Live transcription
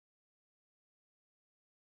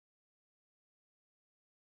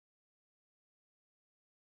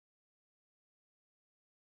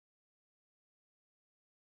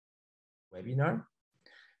webinar.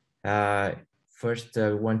 First,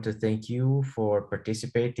 I want to thank you for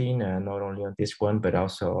participating, not only on this one, but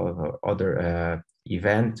also other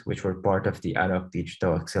events which were part of the ANOC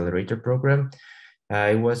Digital Accelerator Program.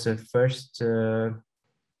 It was a first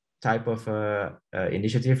type of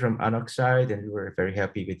initiative from ANOC side, and we were very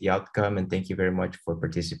happy with the outcome, and thank you very much for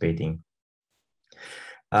participating.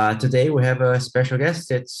 Today we have a special guest.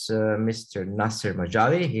 It's Mr. Nasser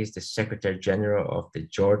Majali. He's the Secretary General of the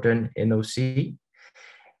Jordan NOC.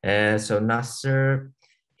 So Nasser,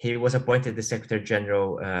 he was appointed the Secretary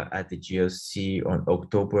General at the GOC on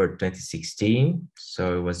October 2016.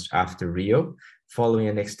 So it was after Rio, following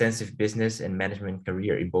an extensive business and management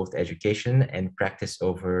career in both education and practice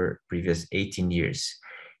over previous 18 years.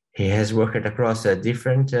 He has worked across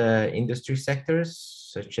different industry sectors,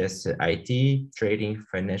 such as IT, trading,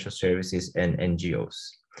 financial services, and NGOs.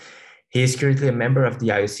 He is currently a member of the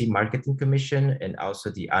IOC Marketing Commission and also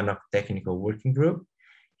the ANOC Technical Working Group.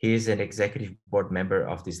 He is an executive board member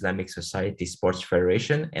of the Islamic Society Sports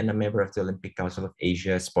Federation and a member of the Olympic Council of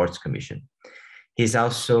Asia Sports Commission. He is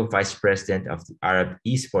also vice president of the Arab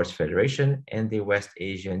Esports Federation and the West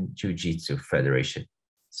Asian Jiu-Jitsu Federation.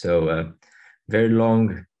 So very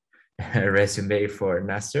long resume for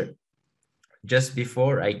Nasser. Just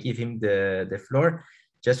before I give him the floor,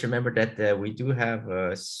 just remember that we do have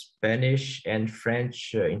Spanish and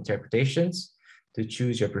French interpretations. To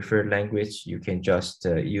choose your preferred language, you can just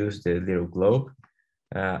use the little globe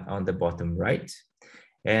on the bottom right.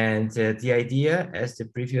 And the idea, as the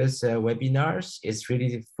previous webinars, is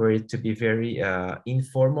really for it to be very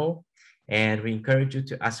informal. And we encourage you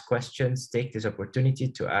to ask questions. Take this opportunity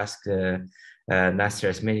to ask Nasser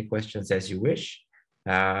as many questions as you wish.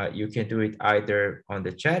 You can do it either on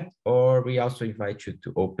the chat, or we also invite you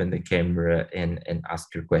to open the camera and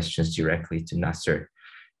ask your questions directly to Nasser.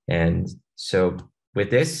 And so with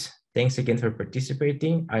this, thanks again for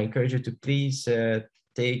participating. I encourage you to please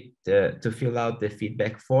to fill out the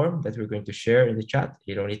feedback form that we're going to share in the chat.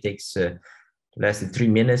 It only takes less than 3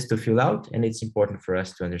 minutes to fill out, and it's important for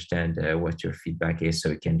us to understand what your feedback is so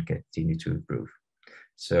we can continue to improve.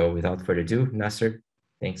 So without further ado, Nasser,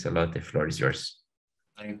 thanks a lot. The floor is yours.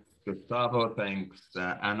 Thanks, Gustavo. Thanks,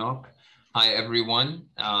 ANOC. Hi, everyone.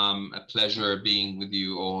 A pleasure being with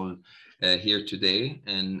you all here today,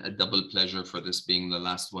 and a double pleasure for this being the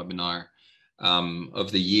last webinar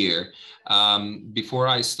of the year. Before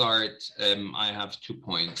I start, I have 2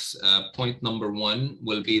 points. Point number 1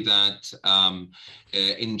 will be that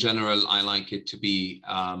in general, I like it to be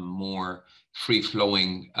more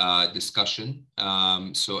free-flowing discussion.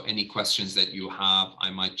 So any questions that you have,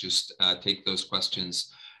 I might just take those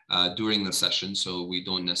questions during the session, so we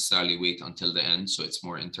don't necessarily wait until the end, so it's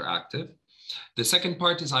more interactive. The second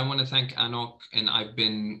part is I want to thank ANOC, and I've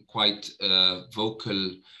been quite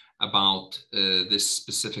vocal about this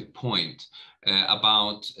specific point,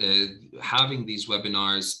 about having these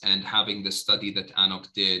webinars and having the study that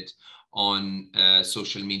ANOC did on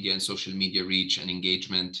social media and social media reach and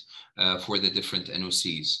engagement for the different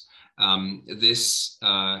NOCs. This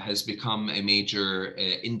has become a major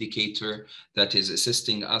indicator that is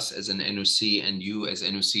assisting us as an NOC and you as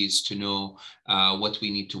NOCs to know what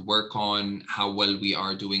we need to work on, how well we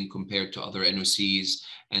are doing compared to other NOCs,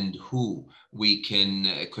 and who we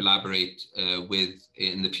can collaborate with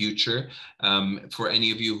in the future. For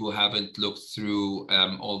any of you who haven't looked through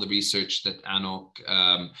all the research that ANOC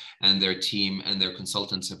and their team and their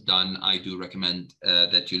consultants have done, I do recommend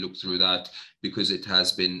that you look through that, because it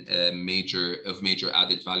has been of major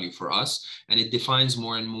added value for us. And it defines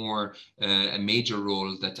more and more a major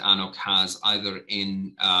role that ANOC has either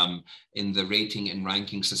in the rating and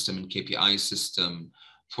ranking system and KPI system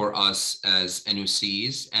for us as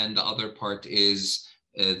NOCs. And the other part is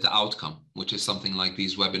the outcome, which is something like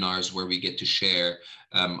these webinars where we get to share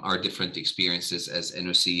our different experiences as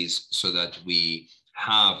NOCs so that we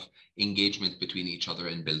have engagement between each other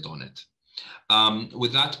and build on it.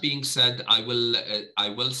 With that being said, I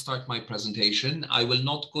will start my presentation. I will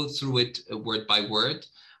not go through it word by word.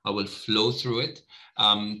 I will flow through it,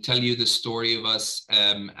 tell you the story of us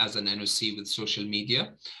as an NOC with social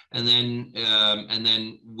media, and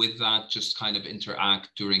then with that, just kind of interact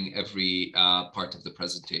during every part of the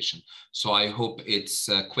presentation. So I hope it's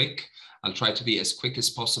quick. I'll try to be as quick as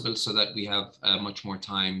possible so that we have much more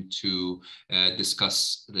time to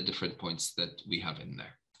discuss the different points that we have in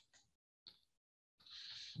there.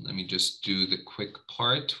 Let me just do the quick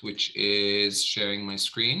part, which is sharing my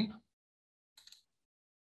screen.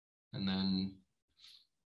 And then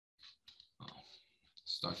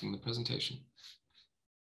starting the presentation.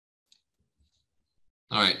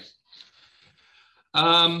 All right.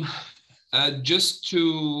 Just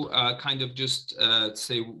to kind of just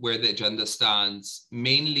say where the agenda stands,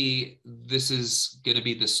 mainly this is going to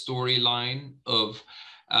be the storyline of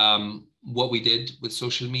what we did with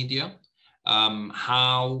social media,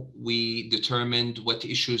 how we determined what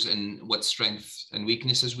issues and what strengths and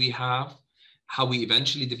weaknesses we have, how we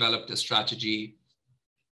eventually developed a strategy,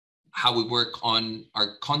 how we work on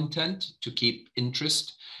our content to keep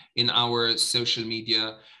interest in our social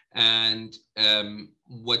media, and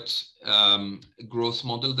what growth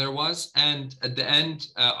model there was. And at the end,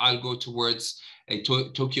 I'll go towards a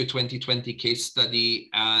Tokyo 2020 case study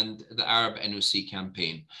and the Arab NOC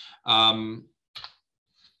campaign.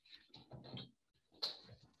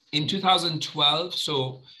 In 2012,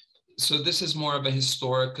 so this is more of a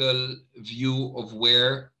historical view of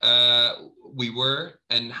where we were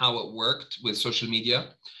and how it worked with social media.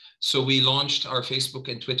 So we launched our Facebook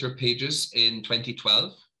and Twitter pages in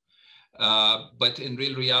 2012. But in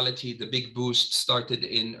real reality, the big boost started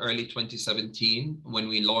in early 2017 when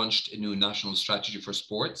we launched a new national strategy for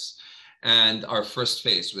sports and our first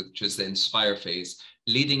phase, which is the Inspire phase,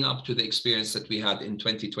 leading up to the experience that we had in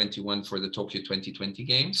 2021 for the Tokyo 2020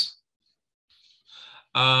 games.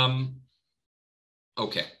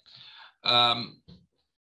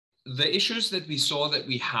 The issues that we saw that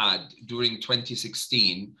we had during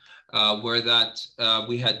 2016 were that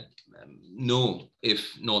we had no,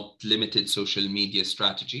 if not limited, social media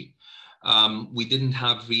strategy. We didn't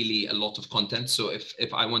have really a lot of content. So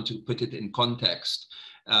if I want to put it in context,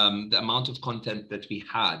 the amount of content that we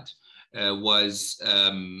had was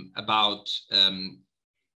about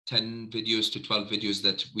 10 videos to 12 videos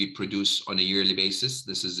that we produce on a yearly basis.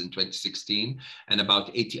 This is in 2016, and about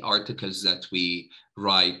 80 articles that we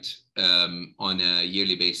write on a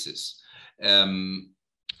yearly basis.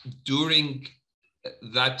 During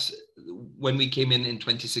that, when we came in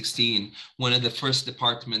 2016, one of the first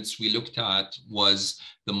departments we looked at was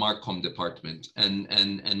the Marcom department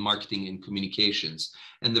and marketing and communications.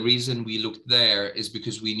 And the reason we looked there is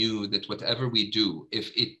because we knew that whatever we do,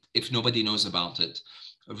 if nobody knows about it,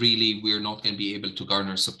 really we're not going to be able to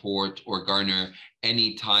garner support or garner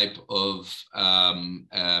any type of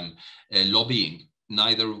lobbying,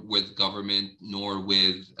 neither with government nor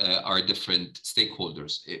with our different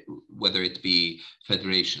stakeholders, whether it be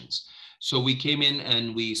federations. So we came in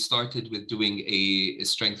and we started with doing a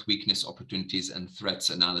strength, weakness, opportunities, and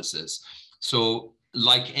threats analysis. So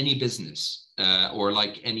like any business or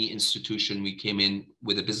like any institution, we came in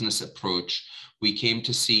with a business approach. We came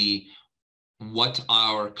to see what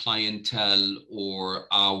our clientele or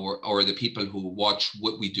the people who watch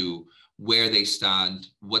what we do, where they stand,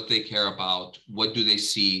 what they care about, what do they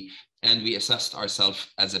see, and we assessed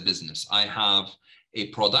ourselves as a business. I have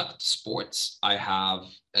a product, sports. I have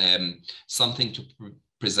something to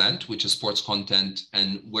present, which is sports content,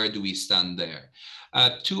 and where do we stand there?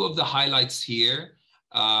 Two of the highlights here,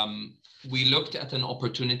 we looked at an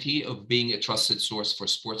opportunity of being a trusted source for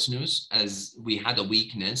sports news, as we had a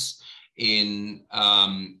weakness in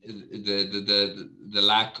the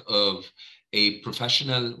lack of a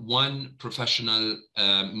professional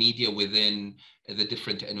media within the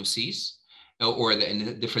different NOCs or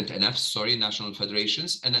the different NFs, sorry, national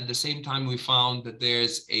federations. And at the same time, we found that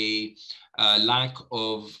there's a lack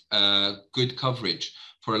of good coverage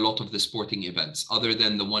for a lot of the sporting events, other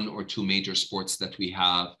than the one or two major sports that we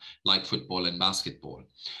have, like football and basketball.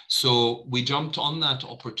 So we jumped on that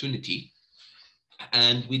opportunity,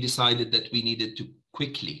 and we decided that we needed to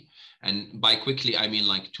quickly, and by quickly, I mean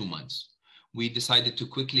like 2 months, we decided to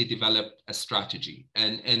quickly develop a strategy.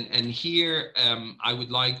 And here, I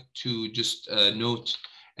would like to just note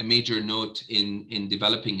a major note in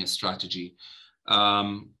developing a strategy.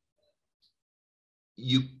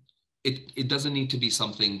 It doesn't need to be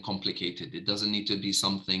something complicated. It doesn't need to be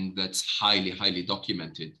something that's highly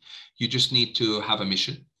documented. You just need to have a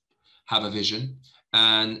mission, have a vision,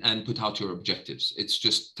 and put out your objectives. It's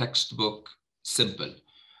just textbook simple.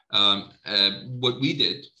 What we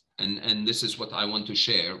did, and this is what I want to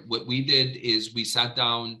share, what we did is we sat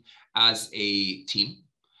down as a team.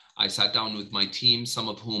 I sat down with my team, some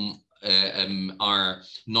of whom are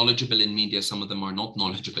knowledgeable in media, some of them are not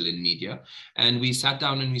knowledgeable in media. And we sat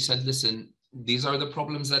down and we said, listen, these are the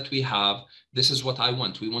problems that we have. This is what I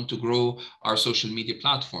want. We want to grow our social media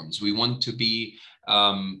platforms. We want to be,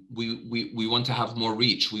 we want to have more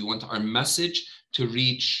reach. We want our message to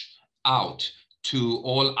reach out to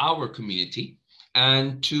all our community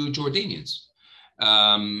and to Jordanians.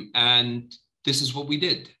 And this is what we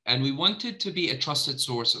did. And we wanted to be a trusted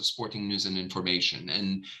source of sporting news and information.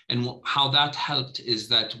 And how that helped is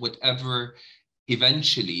that whatever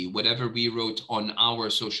we wrote on our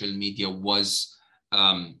social media was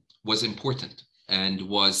was important and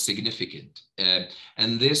was significant.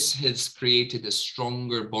 And this has created a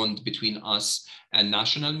stronger bond between us and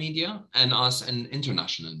national media and us and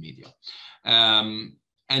international media.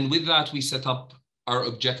 And with that, we set up our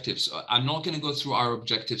objectives. I'm not going to go through our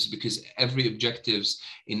objectives because every objectives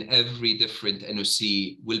in every different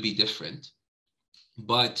NOC will be different.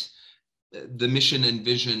 But the mission and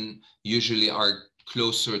vision usually are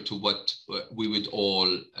closer to what we would all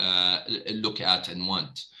look at and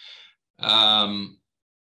want.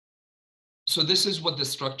 So this is what the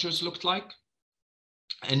structures looked like.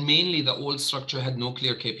 And mainly the old structure had no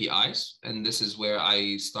clear KPIs. And this is where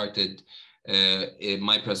I started in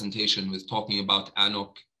my presentation with talking about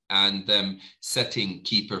ANOC and them setting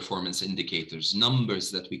key performance indicators,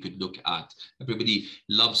 numbers that we could look at. Everybody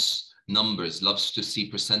loves numbers, loves to see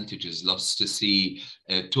percentages, loves to see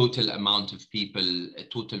a total amount of people, a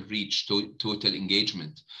total reach, total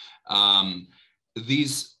engagement.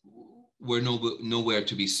 These were nowhere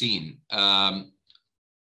to be seen.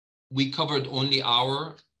 We covered only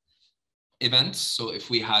our events. So if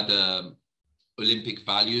we had a Olympic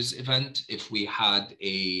values event, if we had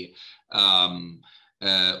a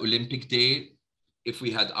Olympic day, if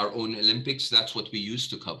we had our own Olympics, that's what we used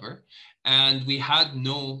to cover. And we had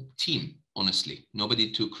no team, honestly,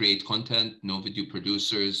 nobody to create content, no video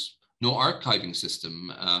producers, no archiving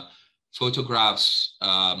system. Photographs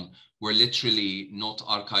were literally not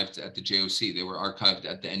archived at the JOC. They were archived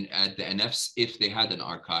at the NFs if they had an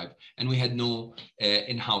archive, and we had no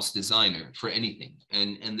in-house designer for anything.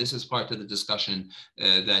 And this is part of the discussion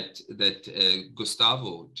that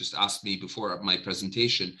Gustavo just asked me before my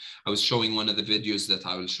presentation. I was showing one of the videos that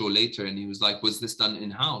I will show later, and he was like, was this done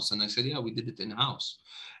in-house? And I said, yeah, we did it in-house.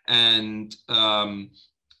 And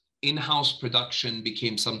in-house production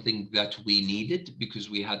became something that we needed because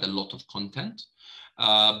we had a lot of content.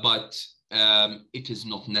 But it is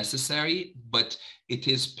not necessary, but it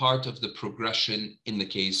is part of the progression in the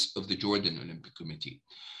case of the Jordan Olympic Committee.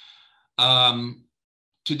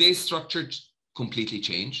 Today's structure completely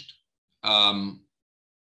changed. All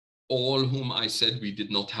whom I said we did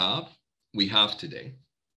not have, we have today.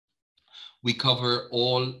 We cover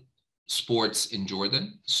all sports in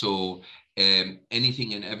Jordan. So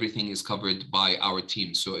anything and everything is covered by our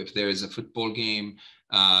team. So if there is a football game,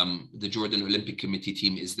 the Jordan Olympic Committee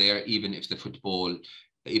team is there, even if football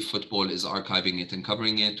is archiving it and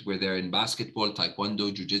covering it. We're there in basketball,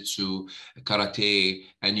 taekwondo, jiu-jitsu, karate,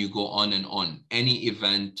 and you go on and on. Any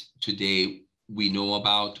event today we know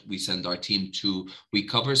about, we send our team to, we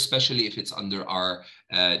cover, especially if it's under our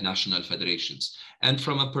national federations. And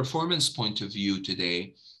from a performance point of view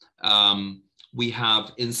today, we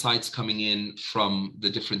have insights coming in from the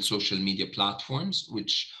different social media platforms,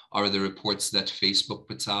 which are the reports that Facebook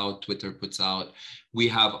puts out, Twitter puts out. We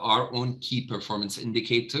have our own key performance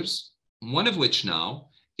indicators, one of which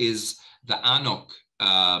now is the ANOC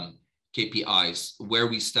KPIs, where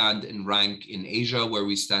we stand in rank in Asia, where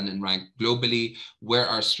we stand in rank globally, where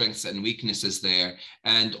our strengths and weaknesses there.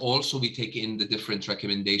 And also we take in the different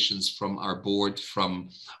recommendations from our board, from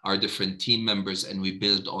our different team members, and we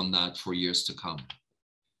build on that for years to come.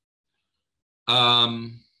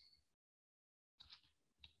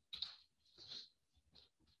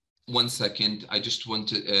 One second, I just want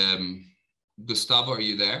to, Gustavo, are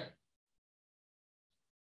you there?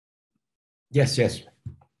 Yes, yes.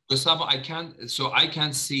 Gustavo, I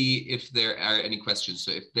can't see if there are any questions.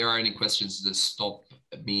 So if there are any questions, just stop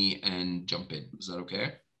me and jump in. Is that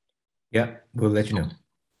okay? Yeah, we'll let you know.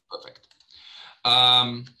 Perfect.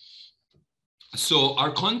 So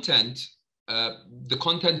our content, the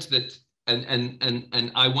content that,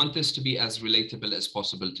 and I want this to be as relatable as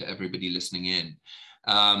possible to everybody listening in,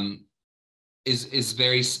 is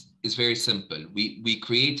very simple. We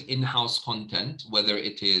create in-house content, whether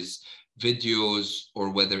it is videos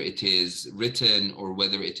or whether it is written or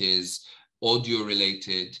whether it is audio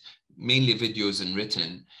related, mainly videos and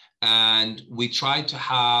written. And we try to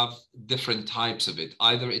have different types of it.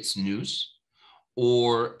 Either it's news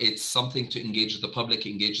or it's something to engage the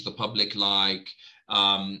public like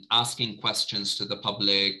asking questions to the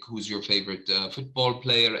public, who's your favorite football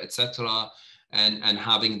player, etc. And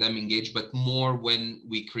having them engage, but more when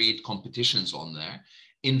we create competitions on there.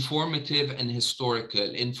 Informative and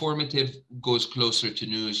historical. Informative goes closer to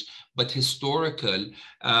news, but historical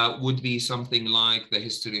would be something like the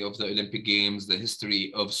history of the Olympic Games, the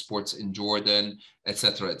history of sports in Jordan,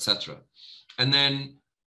 etc., etc. And then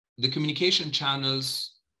the communication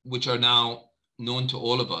channels, which are now known to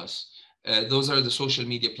all of us, those are the social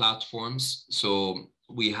media platforms. So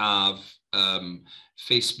we have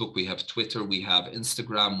Facebook, we have Twitter, we have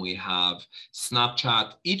Instagram, we have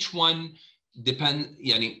Snapchat. Each one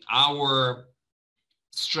our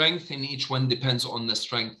strength in each one depends on the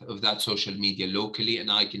strength of that social media locally.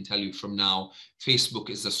 And I can tell you from now, Facebook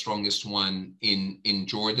is the strongest one in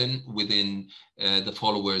Jordan within the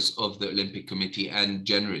followers of the Olympic Committee and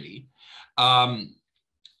generally.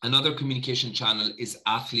 Another communication channel is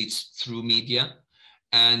athletes through media.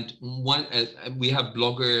 And we have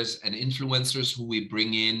bloggers and influencers who we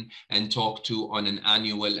bring in and talk to on an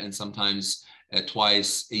annual and sometimes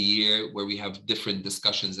twice a year, where we have different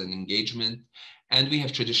discussions and engagement. And we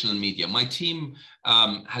have traditional media. My team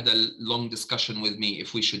had a long discussion with me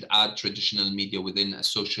if we should add traditional media within a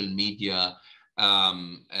social media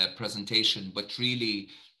presentation. But really,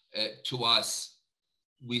 to us,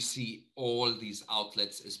 we see all these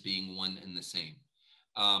outlets as being one and the same.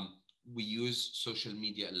 We use social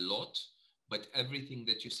media a lot, but everything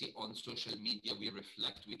that you see on social media, we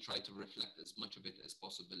try to reflect as much of it as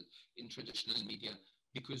possible in traditional media,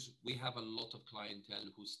 because we have a lot of clientele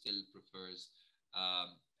who still prefers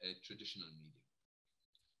traditional media.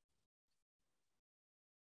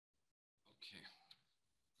 Okay,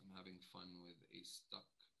 I'm having fun with a stuck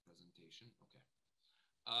presentation. Okay.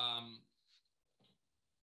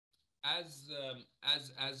 As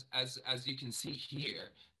you can see here,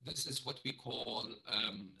 this is what we call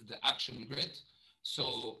the action grid.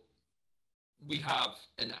 So we have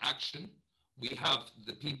an action, we have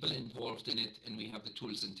the people involved in it, and we have the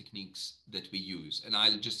tools and techniques that we use. And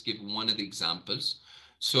I'll just give one of the examples.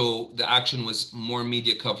 So the action was more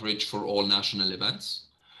media coverage for all national events.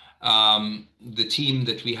 The team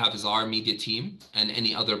that we have is our media team and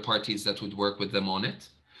any other parties that would work with them on it.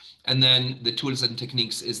 And then the tools and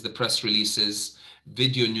techniques is the press releases,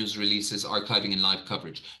 video news releases, archiving, and live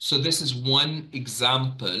coverage. So this is one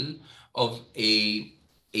example of a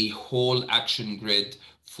whole action grid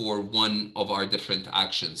for one of our different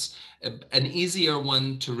actions. An easier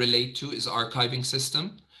one to relate to is archiving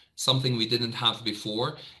system. Something we didn't have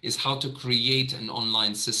before is how to create an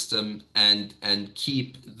online system and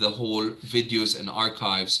keep the whole videos and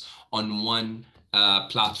archives on one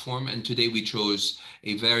platform. And today we chose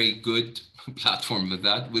a very good platform with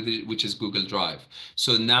that, which is Google Drive.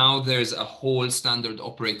 So now there's a whole standard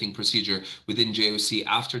operating procedure within JOC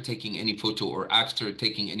after taking any photo or after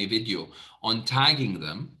taking any video on tagging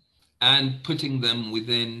them and putting them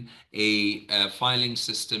within a filing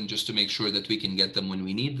system just to make sure that we can get them when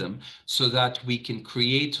we need them, so that we can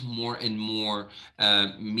create more and more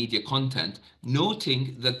media content,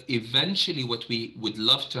 noting that eventually what we would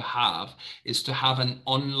love to have is to have an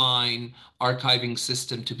online archiving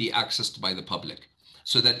system to be accessed by the public,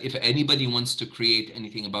 so that if anybody wants to create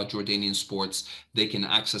anything about Jordanian sports, they can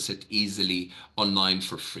access it easily online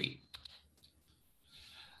for free.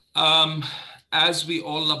 As we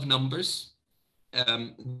all love numbers,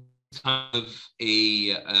 kind of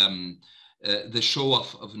the show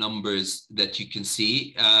off of numbers that you can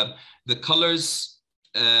see. The colors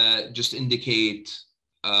just indicate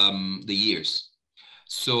the years.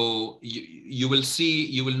 So you will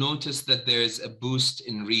notice that there's a boost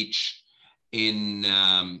in reach in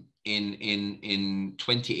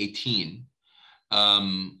 2018.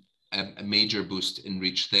 A major boost in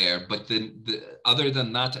reach there, but other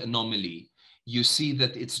than that anomaly, you see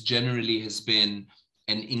that it's generally has been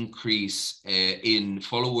an increase in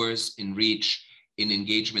followers, in reach, in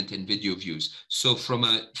engagement, and video views. So from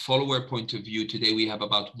a follower point of view, today we have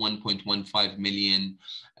about 1.15 million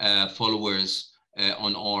followers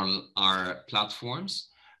on all our platforms.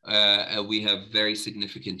 We have very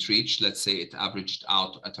significant reach. Let's say it averaged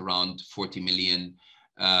out at around 40 million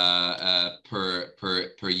per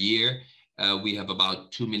year. We have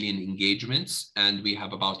about 2 million engagements, and we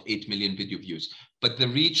have about 8 million video views. But the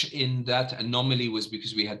reach in that anomaly was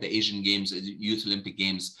because we had the Asian Games, Youth Olympic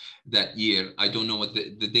Games that year. I don't know what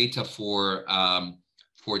the data for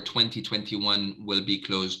 2021 will be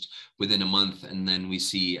closed within a month, and then we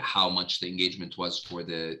see how much the engagement was for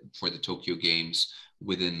the Tokyo Games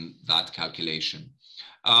within that calculation.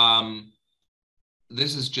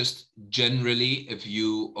 This is just generally a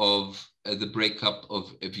view of the breakup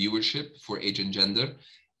of viewership for age and gender.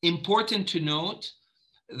 Important to note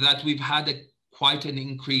that we've had quite an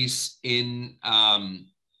increase in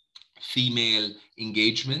female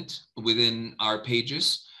engagement within our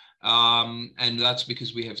pages. And that's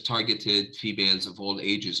because we have targeted females of all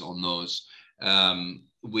ages on those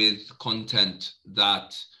with content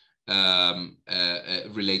that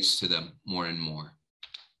relates to them more and more.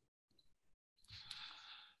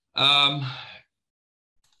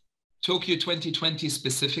 Tokyo 2020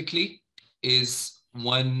 specifically is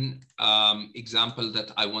one example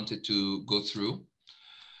that I wanted to go through.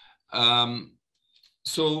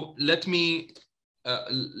 So let me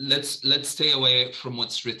let's stay away from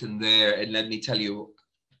what's written there, and let me tell you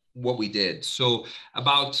what we did. So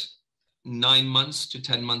about 9 months to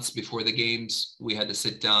 10 months before the games, we had a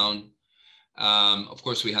sit down. Of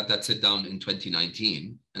course, we had that sit down in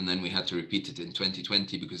 2019, and then we had to repeat it in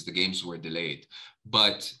 2020 because the games were delayed.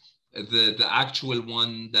 But the actual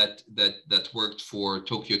one that worked for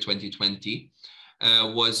Tokyo 2020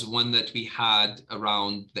 was one that we had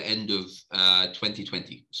around the end of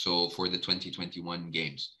 2020. So for the 2021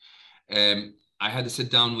 games, I had to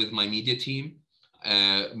sit down with my media team,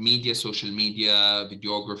 social media,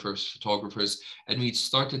 videographers, photographers, and we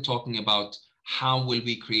started talking about how will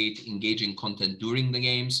we create engaging content during the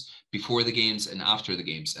games, before the games, and after the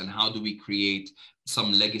games, and how do we create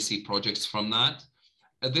some legacy projects from that.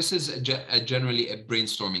 This is generally a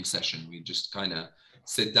brainstorming session. We just kind of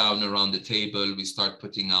sit down around the table, we start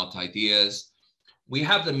putting out ideas. We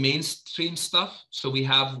have the mainstream stuff. So we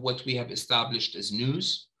have what we have established as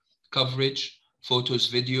news, coverage, photos,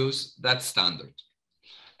 videos, that's standard.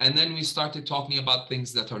 And then we started talking about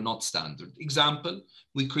things that are not standard. Example,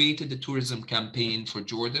 we created a tourism campaign for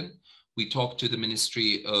Jordan. We talked to the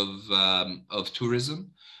Ministry of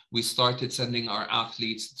Tourism. We started sending our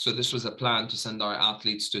athletes. So this was a plan to send our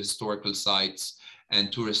athletes to historical sites and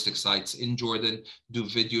touristic sites in Jordan, do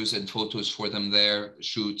videos and photos for them there,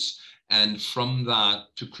 shoots. And from that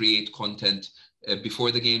to create content before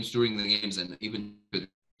the games, during the games, and even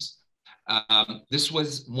this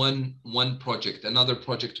was one project. Another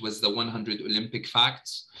project was the 100 Olympic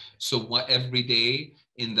facts. So every day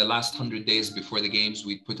in the last 100 days before the games,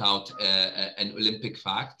 we put out an Olympic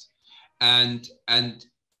fact. And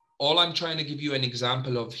all I'm trying to give you an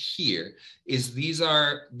example of here is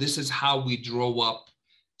this is how we draw up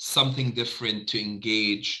something different to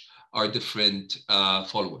engage our different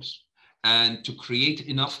followers and to create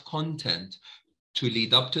enough content to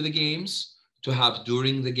lead up to the games, to have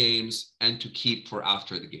during the games, and to keep for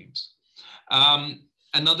after the games.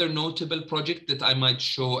 Another notable project that I might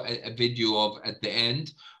show a video of at the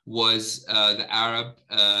end was the Arab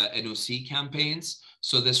NOC campaigns.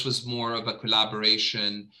 So this was more of a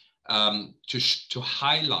collaboration to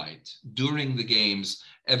highlight during the games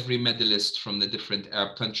every medalist from the different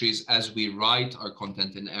Arab countries as we write our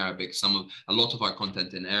content in Arabic, a lot of our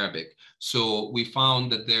content in Arabic. So we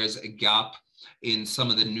found that there's a gap in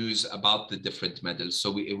some of the news about the different medals.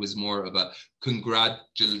 So it was more of a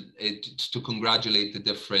to congratulate the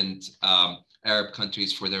different Arab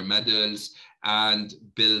countries for their medals and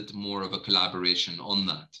build more of a collaboration on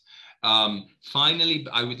that. Finally,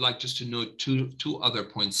 I would like just to note two other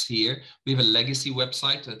points here. We have a legacy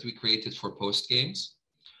website that we created for post games.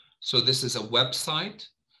 So this is a website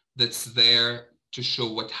that's there to show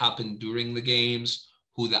what happened during the games,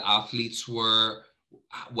 who the athletes were,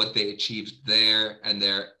 what they achieved there, and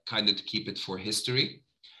they're kind of to keep it for history.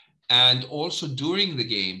 And also during the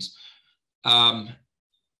games,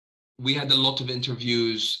 we had a lot of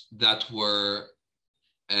interviews that were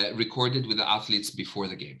recorded with the athletes before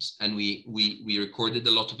the games. And we recorded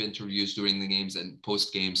a lot of interviews during the games and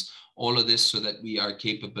post games, all of this so that we are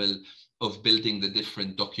capable of building the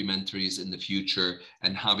different documentaries in the future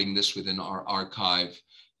and having this within our archive.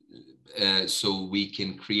 So we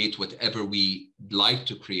can create whatever we like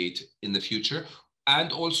to create in the future,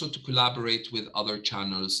 and also to collaborate with other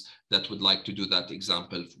channels that would like to do that,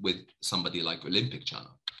 example with somebody like Olympic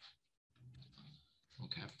Channel.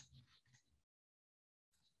 Okay.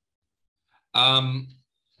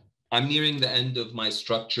 I'm nearing the end of my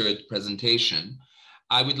structured presentation.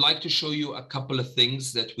 I would like to show you a couple of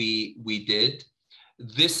things that we did.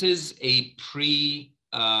 This is a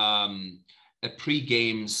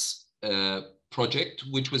pre-games project,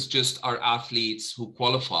 which was just our athletes who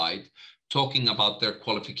qualified talking about their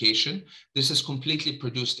qualification. This is completely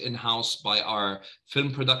produced in-house by our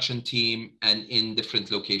film production team and in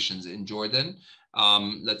different locations in Jordan.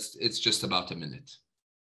 It's just about a minute.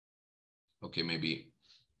 Okay, maybe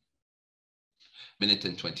a minute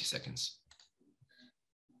and 20 seconds.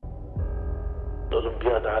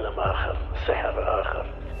 الأولمبياد عالم آخر، سحر آخر.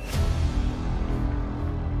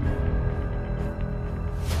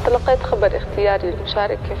 تلقيت خبر اختياري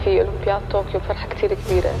للمشاركة في أولمبياد طوكيو بفرحة كثير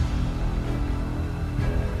كبيرة.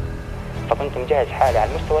 فكنت مجهز حالي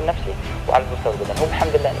على المستوى النفسي وعلى المستوى البدني،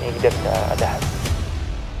 والحمد لله إني قدرت أتأهل.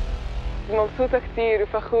 مبسوطة كثير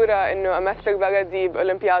وفخورة إنه أمثل بلدي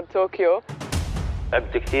بأولمبياد طوكيو.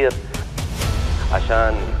 تعبت كثير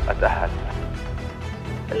عشان أتأهل.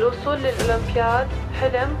 الوصول للأولمبياد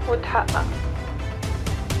حلم وتحقق.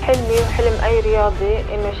 حلمي وحلم أي رياضي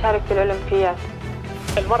إنه يشارك في الأولمبياد.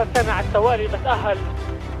 المرة الثانية على التوالي بتأهل.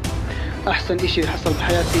 أحسن إشي حصل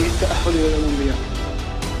بحياتي تأهلي للأولمبياد.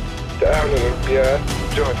 التأهل للأولمبياد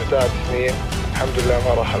جهد 3 سنين الحمد لله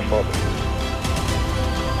ما راح على الفاضي.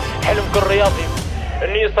 حلم كل رياضي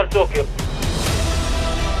انه يوصل طوكيو.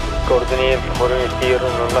 كوردينيين فخورين كثير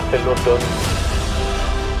انه نمثل الاردن.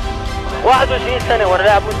 21 سنه وانا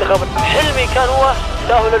لاعب منتخب، حلمي كان هو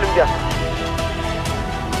تأهل الاولمبياد.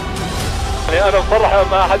 يعني انا بصراحه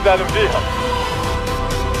ما حد بيعلم فيها.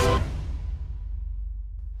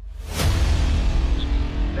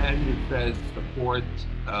 And it says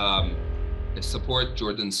support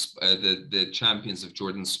Jordan's the champions of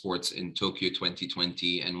Jordan sports in Tokyo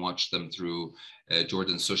 2020 and watch them through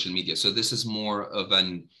Jordan's social media. So this is more of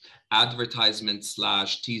an advertisement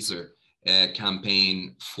 / teaser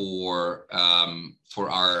campaign for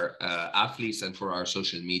our athletes and for our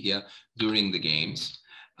social media during the games.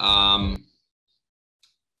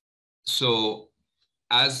 So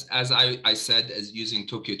as I said, as using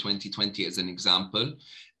Tokyo 2020 as an example,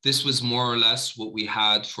 this was more or less what we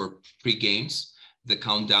had for pre-games, the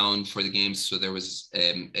countdown for the games. So there was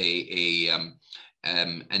an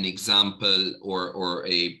example or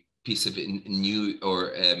a piece of new or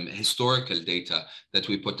historical data that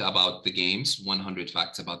we put about the games, 100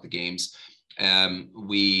 facts about the games.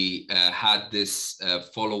 We had this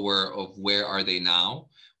follower of where are they now?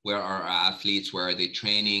 Where are our athletes? Where are they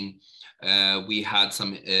training? We had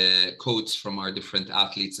some quotes from our different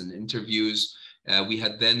athletes and interviews. We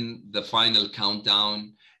had then the final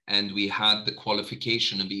countdown, and we had the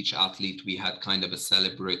qualification of each athlete. We had kind of a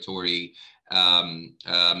celebratory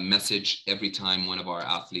message every time one of our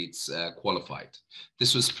athletes qualified.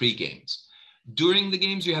 This was pre-games. During the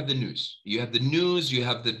games, you have the news. You have the news, you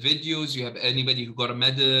have the videos, you have anybody who got a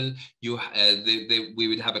medal. We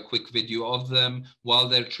would have a quick video of them while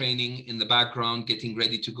they're training in the background, getting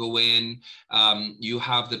ready to go in. You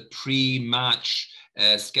have the pre-match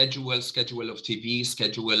schedule of TV,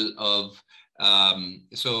 schedule of,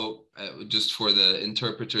 just for the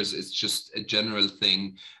interpreters, it's just a general thing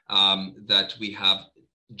that we have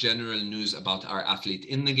general news about our athlete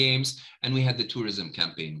in the games, and we had the tourism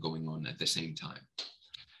campaign going on at the same time.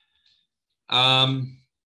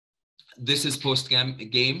 This is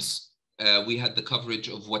post-games. We had the coverage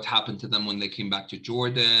of what happened to them when they came back to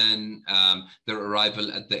Jordan, their arrival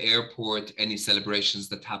at the airport, any celebrations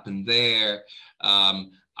that happened there,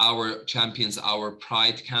 our champions, our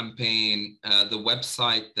pride campaign, the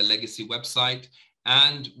website, the legacy website,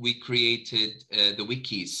 and we created the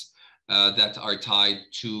wikis that are tied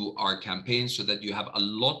to our campaign so that you have a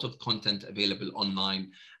lot of content available online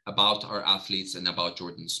about our athletes and about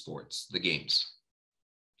Jordan sports, the games.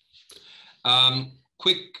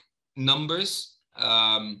 Quick numbers.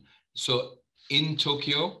 So in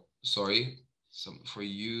Tokyo, sorry, some for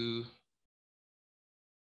you.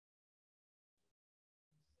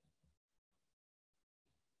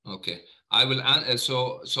 Okay, I will I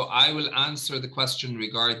will answer the question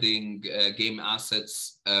regarding game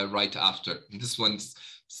assets right after. This one's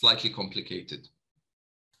slightly complicated.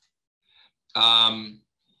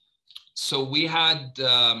 So we had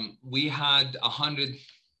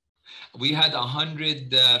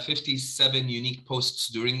 157 unique posts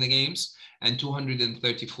during the games and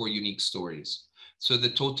 234 unique stories. So the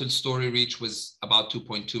total story reach was about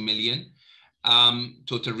 2.2 million.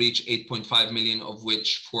 Total reach 8.5 million, of which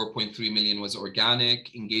 4.3 million was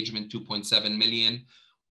organic, engagement 2.7 million,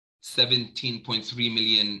 17.3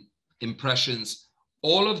 million impressions.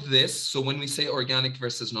 All of this, so when we say organic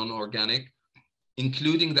versus non-organic,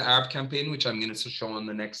 including the Arab campaign, which I'm going to show on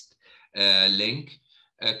the next link,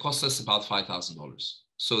 cost us about $5,000.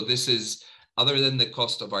 So this is, other than the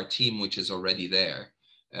cost of our team, which is already there,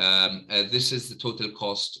 this is the total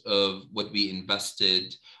cost of what we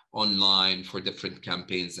invested online for different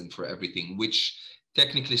campaigns and for everything, which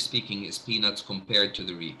technically speaking is peanuts compared to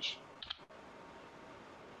the reach.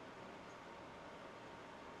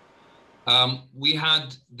 We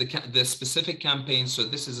had the specific campaign. So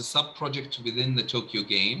this is a sub-project within the Tokyo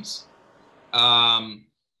Games.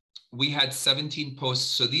 We had 17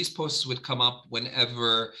 posts. So these posts would come up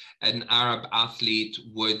whenever an Arab athlete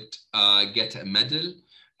would get a medal.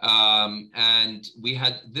 And we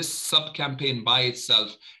had this sub-campaign by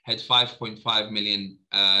itself had 5.5 million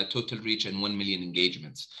total reach and 1 million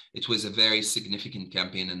engagements. It was a very significant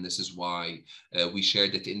campaign, and this is why we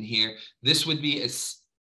shared it in here. This would be,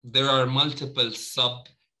 there are multiple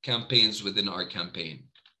sub-campaigns within our campaign.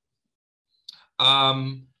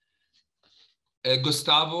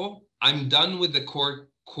 Gustavo, I'm done with the core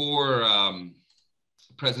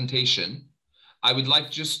presentation. I would like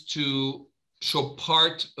just to show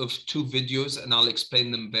part of 2 videos, and I'll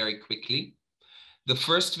explain them very quickly. The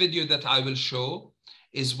first video that I will show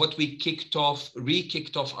is what we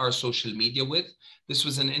re-kicked off our social media with. This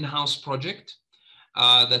was an in-house project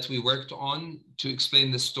that we worked on to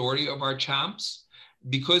explain the story of our champs.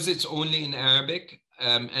 Because it's only in Arabic,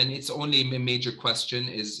 and it's only a major question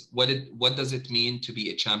is what does it mean to be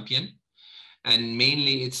a champion? And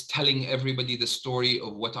mainly it's telling everybody the story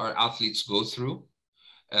of what our athletes go through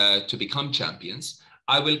to become champions.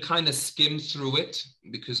 I will kind of skim through it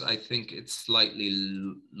because I think it's slightly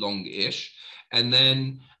long-ish. And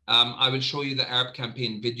then I will show you the Arab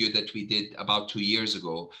campaign video that we did about 2 years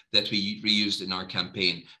ago that we reused in our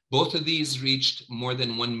campaign. Both of these reached more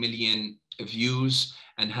than 1 million views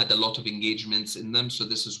and had a lot of engagements in them. So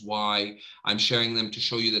this is why I'm sharing them, to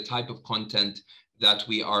show you the type of content that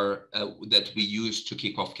we use to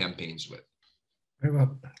kick off campaigns with. Very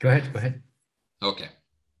well. Go ahead. Okay.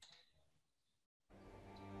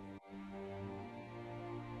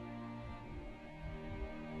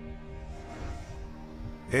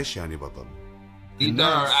 ايش يعني بطل؟ These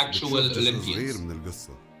are actual Olympians. صغير من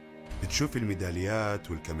القصة. بتشوف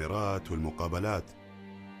الميداليات والكاميرات والمقابلات.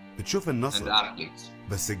 بتشوف النصر.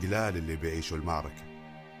 بس قلال اللي بيعيشوا المعركة.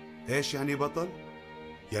 ايش يعني بطل؟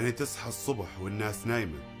 يعني تصحى الصبح والناس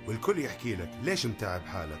نايمة والكل يحكي لك ليش متعب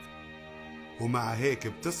حالك. ومع هيك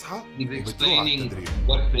بتصحى وبتروح على التدريب.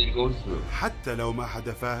 حتى لو ما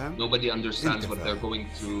حدا فاهم. Nobody understands what they're going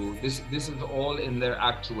through. This is all in their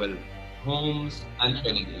actual homes and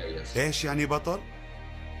training areas. ايش يعني بطل؟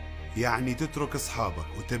 يعني تترك اصحابك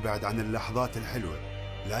وتبعد عن اللحظات الحلوة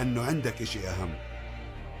لأنه عندك اشي أهم.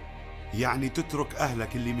 يعني تترك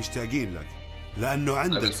أهلك اللي مشتاقين لك لأنه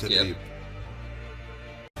عندك تدريب.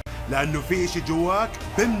 لأنه في اشي جواك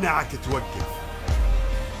بمنعك توقف.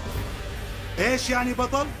 ايش يعني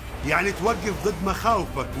بطل؟ يعني توقف ضد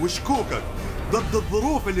مخاوفك وشكوكك، ضد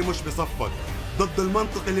الظروف اللي مش بصفك، ضد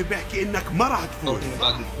المنطق اللي بيحكي انك ما راح تفوز.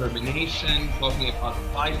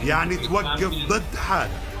 يعني توقف ضد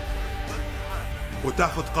حالك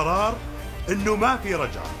وتاخذ قرار انه ما في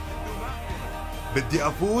رجعة. بدي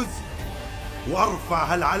افوز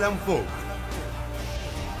وارفع هالعلم فوق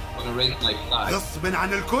غصبا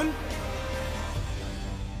عن الكل،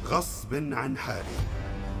 غصبا عن حالي.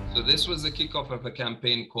 So this was the kickoff of a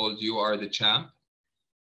campaign called You Are the Champ.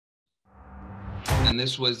 And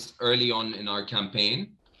this was early on in our campaign.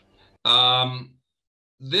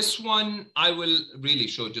 This one I will really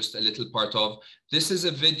show just a little part of. This is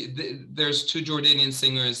a video. There's 2 Jordanian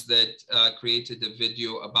singers that created a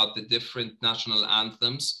video about the different national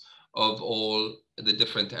anthems of all the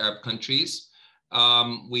different Arab countries.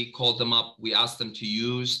 We called them up. We asked them to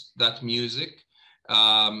use that music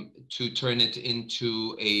to turn it into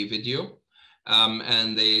a video. And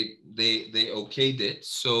they okayed it.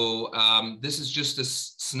 So this is just a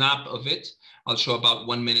snap of it. I'll show about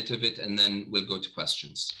 1 minute of it and then we'll go to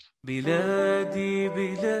questions. بلادي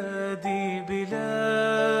بلادي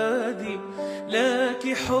بلادي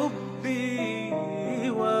لك حبي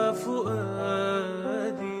وفؤادي.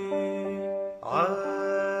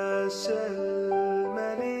 عاش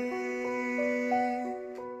الملك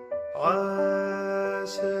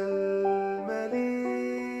عاش الملك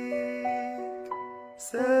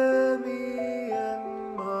ساميا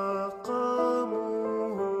مقامه.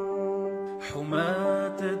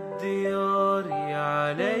 حماة الديار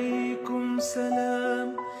عليكم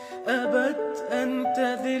سلام، أبت أن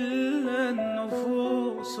تذل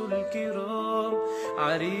النفوس الكرام.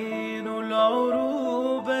 عرين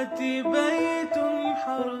العروبة بيت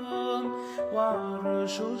حرام،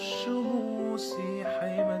 وعرش الشموس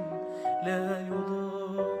حما لا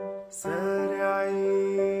يضام.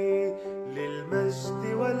 سارعي للمجد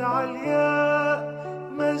والعلياء،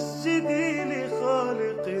 مسجدي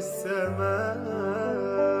لخالق السماء.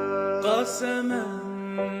 قسما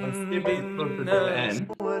بالناس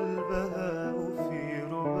والبهاء في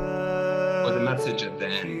رباب.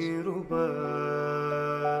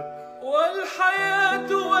 والحياة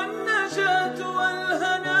والنجاة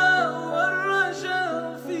والهناء والرجاء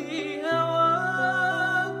في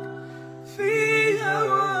هواك في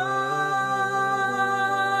هواك.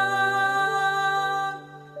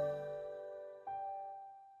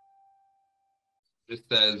 Just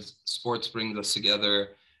as sports brings us together,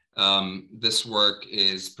 this work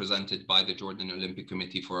is presented by the Jordan Olympic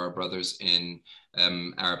Committee for our brothers in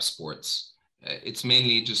Arab sports. It's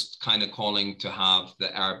mainly just kind of calling to have the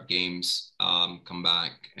Arab Games come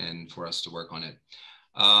back and for us to work on it.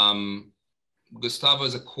 Gustavo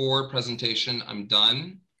is a core presentation. I'm done.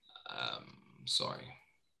 Sorry.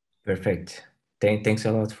 Perfect. Thanks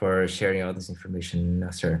a lot for sharing all this information,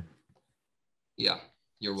 Nasser. Yeah,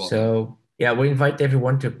 you're welcome. So, yeah, we invite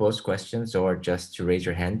everyone to post questions or just to raise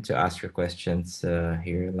your hand to ask your questions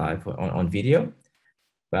here live on video.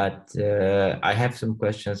 But I have some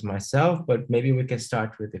questions myself, but maybe we can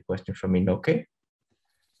start with the question from NOC,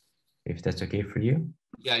 if that's okay for you.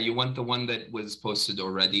 Yeah, you want the one that was posted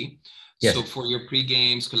already. Yes. So for your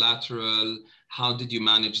pre-games collateral, how did you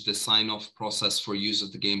manage the sign-off process for use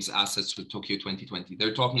of the game's assets with Tokyo 2020?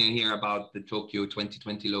 They're talking here about the Tokyo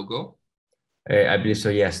 2020 logo. I believe so,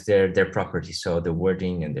 yes, their property, so the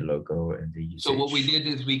wording and the logo and the usage. So what we did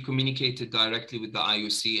is we communicated directly with the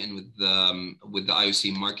IOC and with the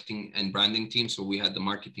IOC marketing and branding team. So we had the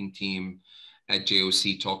marketing team at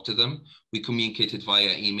JOC talk to them. We communicated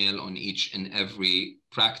via email on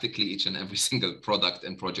practically each and every single product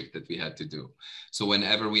and project that we had to do. So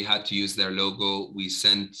whenever we had to use their logo, we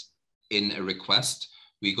sent in a request,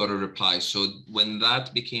 we got a reply. So when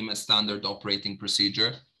that became a standard operating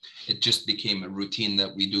procedure, it just became a routine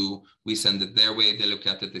that we do. We send it their way, they look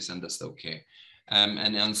at it, they send us the okay.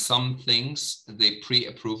 And on some things, they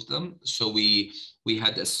pre-approved them. So we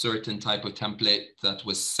had a certain type of template that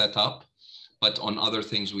was set up, but on other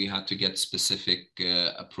things, we had to get specific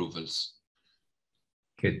approvals.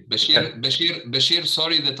 Good. Bashir,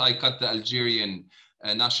 sorry that I cut the Algerian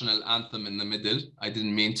national anthem in the middle. I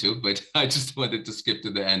didn't mean to, but I just wanted to skip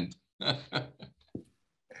to the end.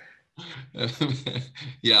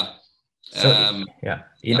 Yeah. So, yeah.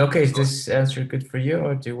 Okay, is this answer good for you,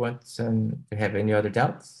 or do you want to have any other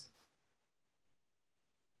doubts?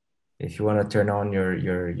 If you want to turn on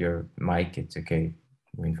your mic, it's okay.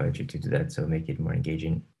 We invite you to do that, so make it more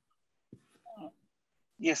engaging.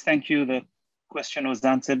 Yes, thank you. The question was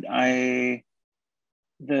answered. The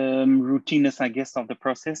routineness, I guess, of the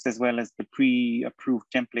process, as well as the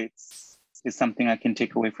pre-approved templates, is something I can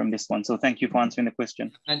take away from this one. So thank you for answering the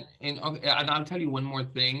question. And I'll tell you one more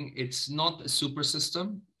thing. It's not a super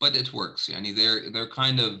system, but it works. Yani they're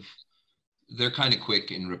kind of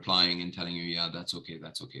quick in replying and telling you, yeah, that's okay.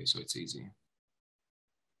 So it's easy.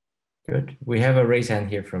 Good. We have a raised hand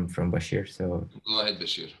here from Bashir. So go ahead,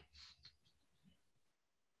 Bashir.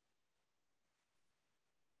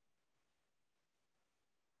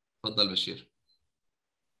 تفضل بشير.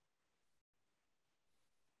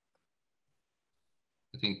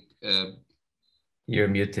 I think you're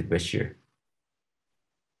muted, Bashir.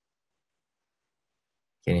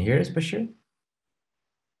 Can you hear us, Bashir?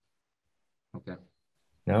 Okay.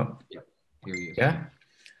 No? Yeah. Here he is. Yeah.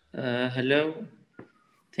 Hello.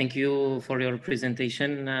 Thank you for your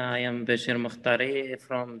presentation. I am Bashir Mokhtari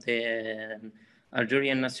from the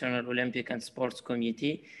Algerian National Olympic and Sports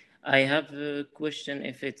Committee. I have a question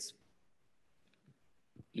if it's...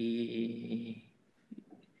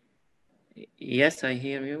 Yes, I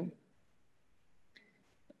hear you.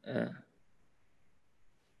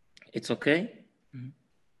 It's okay?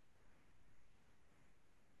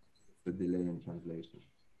 The delay in translation.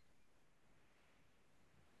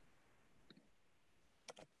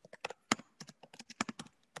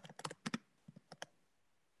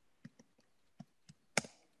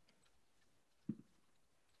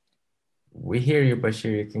 We hear you,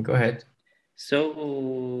 Bashir. You can go ahead. So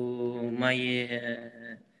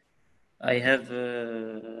I have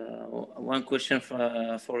one question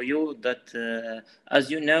for you that,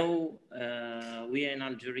 as you know, we in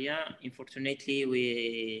Algeria, unfortunately,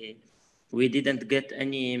 we didn't get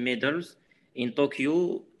any medals in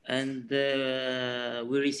Tokyo, and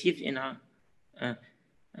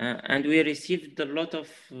we received a lot of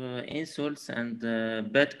insults and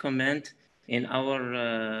bad comment in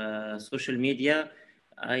our social media.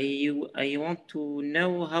 I want to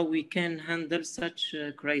know how we can handle such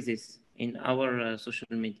crisis in our social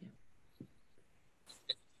media.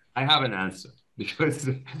 I have an answer because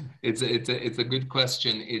it's a good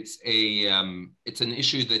question. It's an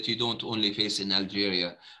issue that you don't only face in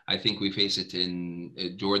Algeria. I think we face it in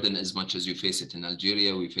Jordan as much as you face it in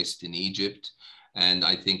Algeria. We face it in Egypt, and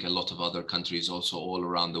I think a lot of other countries also all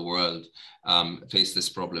around the world face this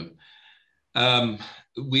problem.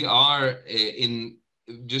 We are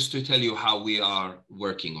just to tell you how we are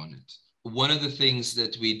working on it. One of the things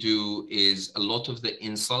that we do is a lot of the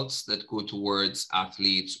insults that go towards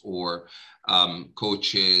athletes or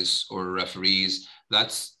coaches or referees,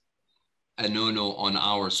 that's a no-no on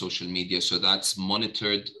our social media. So that's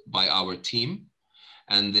monitored by our team.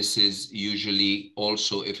 And this is usually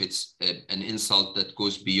also if it's an insult that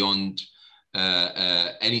goes beyond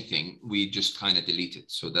anything, we just kind of delete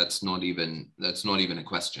it. So that's not even a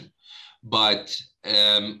question. But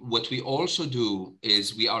what we also do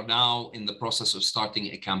is we are now in the process of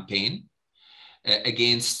starting a campaign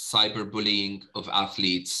against cyberbullying of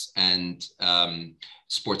athletes and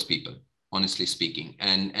sports people, honestly speaking.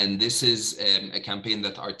 And this is a campaign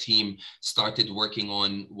that our team started working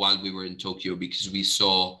on while we were in Tokyo, because we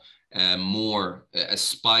saw a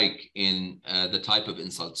spike in the type of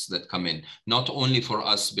insults that come in, not only for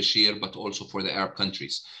us, Bashir, but also for the Arab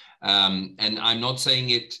countries. And I'm not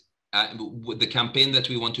saying it, with the campaign that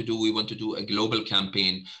we want to do a global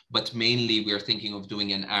campaign, but mainly we're thinking of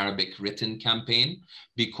doing an Arabic written campaign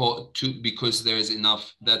because there is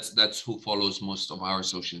enough, that's who follows most of our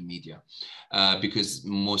social media, because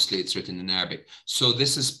mostly it's written in Arabic. So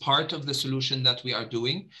this is part of the solution that we are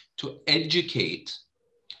doing to educate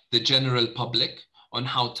the general public on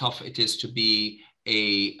how tough it is to be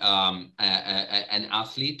an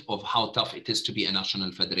athlete, of how tough it is to be a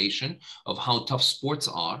national federation, of how tough sports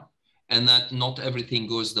are, and that not everything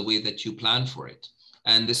goes the way that you plan for it.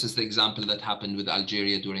 And this is the example that happened with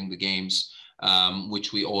Algeria during the games,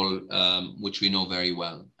 which we know very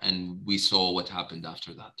well, and we saw what happened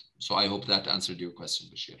after that. So I hope that answered your question,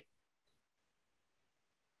 Bashir.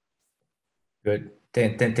 Good.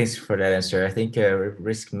 Thanks for that answer. I think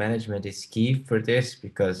risk management is key for this,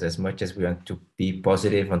 because as much as we want to be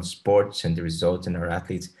positive on sports and the results in our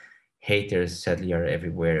athletes, haters sadly are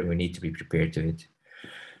everywhere. We need to be prepared to it.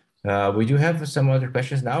 We do have some other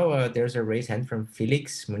questions now. There's a raised hand from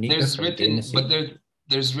Felix Monica.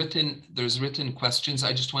 There's written questions.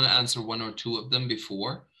 I just want to answer one or two of them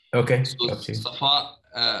before. Okay.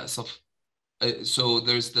 So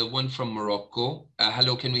there's the one from Morocco.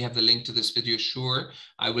 Hello, can we have the link to this video? Sure.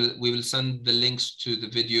 We will send the links to the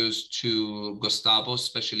videos to Gustavo,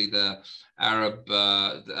 especially the Arab.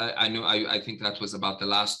 I think that was about the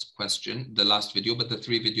last question, the last video, but the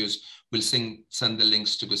 3 videos we'll send the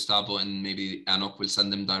links to Gustavo, and maybe ANOC will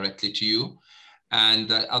send them directly to you. And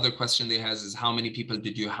the other question they has is, how many people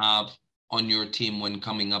did you have on your team when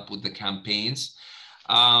coming up with the campaigns?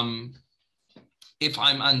 If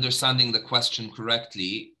I'm understanding the question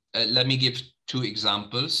correctly, let me give 2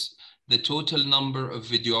 examples. The total number of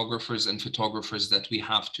videographers and photographers that we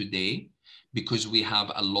have today, because we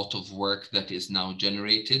have a lot of work that is now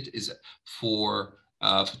generated, is 4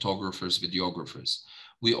 photographers, videographers.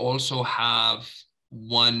 We also have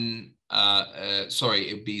it'd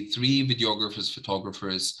be 3 videographers,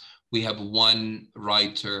 photographers. We have 1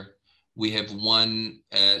 writer. We have 1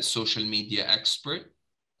 social media expert.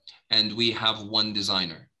 And we have 1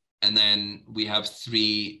 designer. And then we have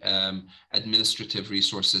 3 administrative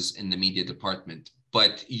resources in the media department.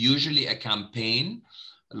 But usually a campaign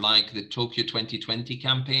like the Tokyo 2020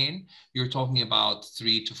 campaign, you're talking about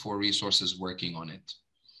 3 to 4 resources working on it.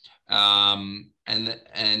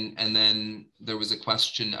 And then there was a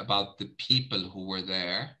question about the people who were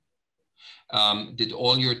there. Did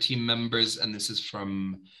all your team members, and this is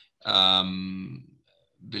from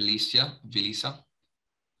Velika.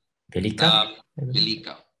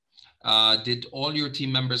 Did all your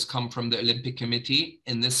team members come from the Olympic Committee?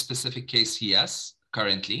 In this specific case, yes,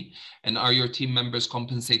 currently. And are your team members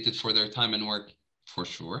compensated for their time and work? For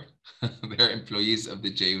sure. They're employees of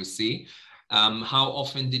the JOC. How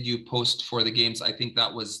often did you post for the games? I think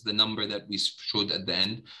that was the number that we showed at the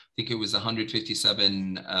end. I think it was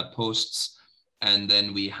 157 posts. And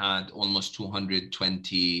then we had almost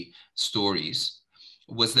 220 stories.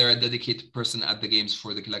 Was there a dedicated person at the games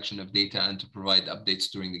for the collection of data and to provide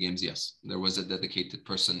updates during the games? Yes, there was a dedicated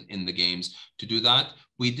person in the games to do that.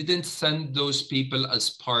 We didn't send those people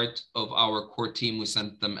as part of our core team. We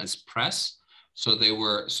sent them as press. So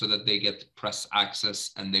that they get press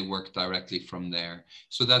access and they work directly from there.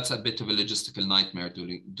 So that's a bit of a logistical nightmare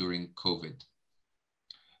during COVID.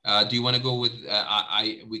 Do you want to go with,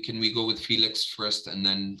 can we go with Felix first and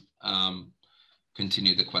then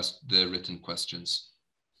continue the written questions?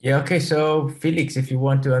 Yeah, okay. So Felix, if you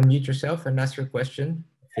want to unmute yourself and ask your question.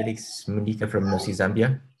 Felix Monica from NOC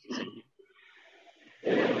Zambia.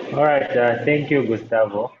 All right, thank you,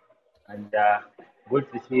 Gustavo. And good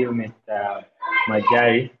to see you, Mr.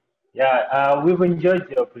 Majari. Yeah, we've enjoyed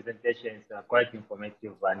your presentations, quite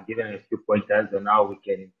informative and given a few pointers on how we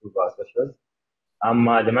can improve our socials. I'm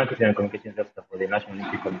the Marketing and Communications Officer for the National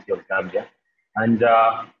Olympic Committee of Zambia. And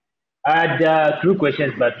I had 2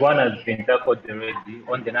 questions, but one has been tackled already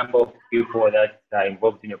on the number of people that are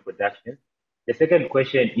involved in your production. The second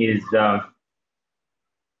question is,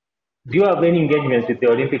 do you have any engagements with the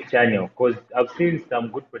Olympic channel? Because I've seen some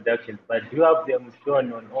good productions, but do you have them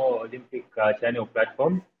shown on all Olympic channel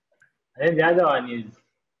platforms? And then the other one is,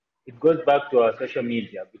 it goes back to our social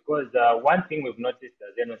media, because one thing we've noticed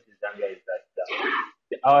as NOC Zambia is that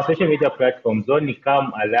our social media platforms only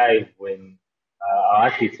come alive when our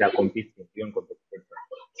athletes are competing, during competition.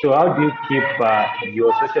 So how do you keep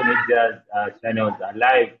your social media channels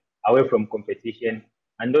alive, away from competition,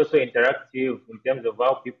 and also interactive in terms of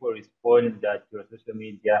how people respond to your social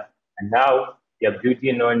media and how you're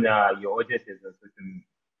building on your audiences on social media?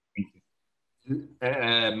 Thank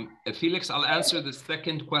Felix, I'll answer the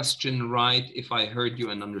second question right if I heard you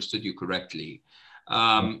and understood you correctly.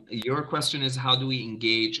 Your question is how do we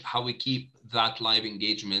engage, how we keep that live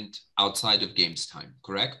engagement outside of games time,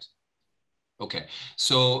 correct? Okay,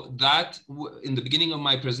 so that in the beginning of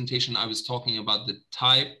my presentation, I was talking about the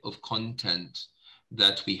type of content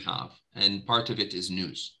that we have, and part of it is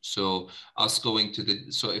news. So us going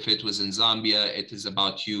to so if it was in Zambia, it is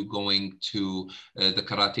about you going to the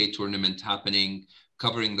karate tournament happening,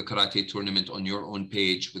 covering the karate tournament on your own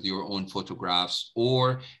page with your own photographs,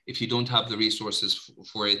 or if you don't have the resources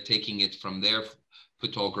for it, taking it from their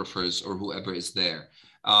photographers or whoever is there.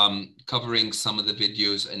 Covering some of the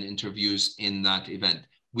videos and interviews in that event.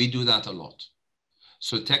 We do that a lot.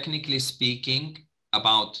 So technically speaking,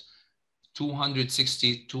 about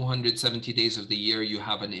 260, 270 days of the year, you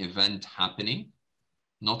have an event happening,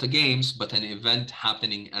 not a games, but an event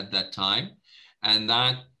happening at that time. And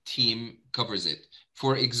that team covers it.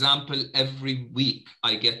 For example, every week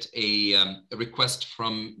I get a request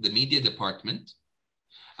from the media department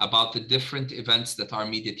about the different events that our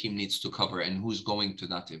media team needs to cover and who's going to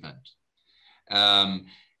that event.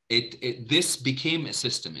 This became a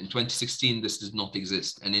system. In 2016, this did not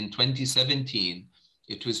exist. And in 2017,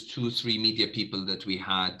 it was 2-3 media people that we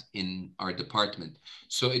had in our department.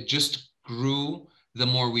 So it just grew the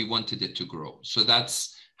more we wanted it to grow. So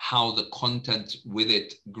that's how the content with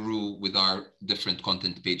it grew with our different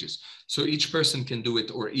content pages. So each person can do it,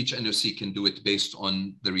 or each NOC can do it based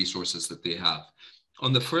on the resources that they have.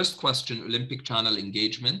 On the first question, Olympic Channel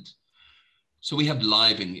engagement. So we have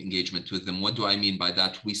live engagement with them. What do I mean by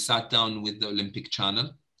that? We sat down with the Olympic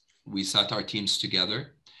Channel. We sat our teams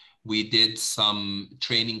together. We did some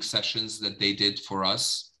training sessions that they did for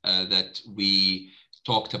us that we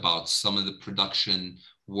talked about some of the production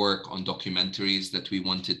work on documentaries that we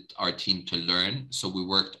wanted our team to learn. So we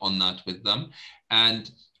worked on that with them. And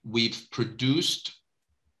we've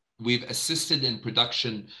assisted in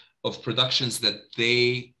production of productions that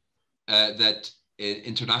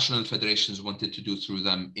international federations wanted to do through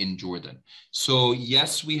them in Jordan. So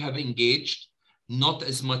yes, we have engaged, not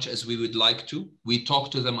as much as we would like to. We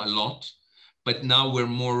talk to them a lot, but now we're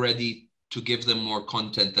more ready to give them more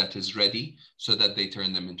content that is ready so that they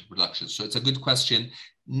turn them into production. So it's a good question.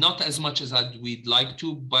 Not as much as we'd like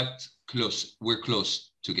to, but close. We're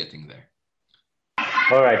close to getting there.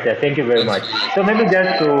 All right, thank you very much. So maybe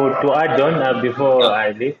just to add on before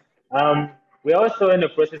I leave, we're also in the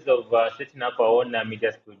process of setting up our own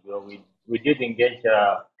media studio. We did engage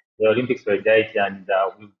the Olympic Solidarity, and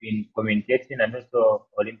we've been communicating, and also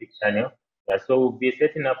Olympic Channel. So we'll be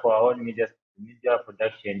setting up our own media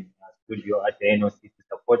production studio at the NOC to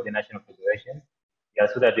support the National Federation,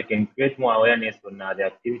 so that we can create more awareness on the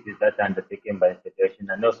activities that are undertaken by the Federation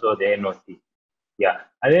and also the NOC.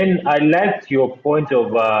 And then I liked your point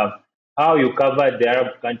of how you covered the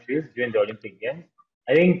Arab countries during the Olympic Games.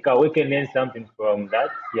 I think we can learn something from that,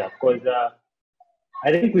 because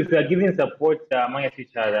I think if we are giving support among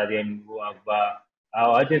each other, then we'll have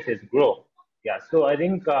our agencies grow. So I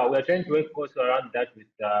think we are trying to work also around that with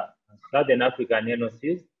Southern African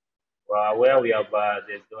NOCs, where we have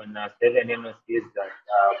there's 7 NOCs that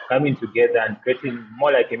are coming together and creating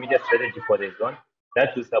more like a media strategy for the zone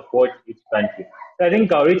that will support each country. So I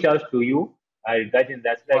think I'll reach out to you regarding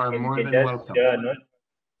that.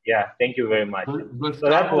 Thank you very much. Gustavo, so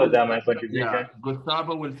that was my contribution.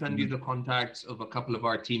 Gustavo will send you the contacts of a couple of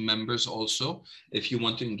our team members also, if you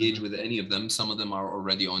want to engage with any of them. Some of them are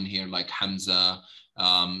already on here, like Hamza,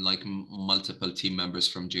 like multiple team members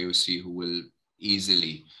from JOC who will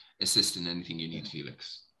easily assist in anything you need,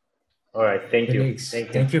 Felix. All right, thank you.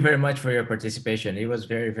 Thank you very much for your participation. It was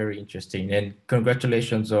very, very interesting, and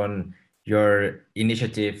congratulations on your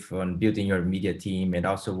initiative on building your media team and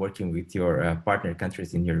also working with your partner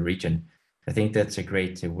countries in your region. I think that's a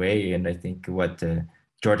great way, and I think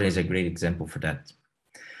Jordan is a great example for that.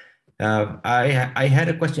 I had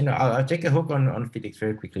a question. I'll take a hook on Felix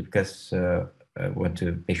very quickly because I want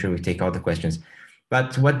to make sure we take all the questions.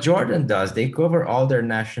 But what Jordan does, they cover all their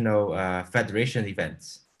national federation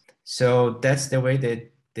events. So that's the way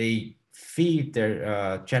that they feed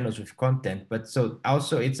their channels with content. But so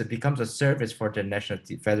also it becomes a service for the national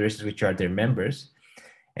federations, which are their members.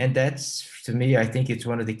 And that's, to me, I think it's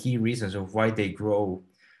one of the key reasons of why they grow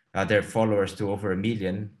their followers to over 1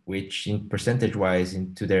 million, which in percentage-wise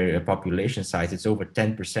into their population size, it's over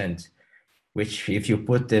 10%, which if you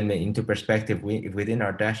put them into perspective within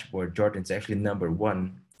our dashboard, Jordan's actually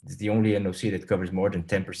 #1. It's the only NOC that covers more than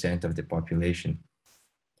 10% of the population.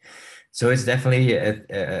 So it's definitely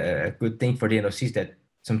a good thing for the NOCs that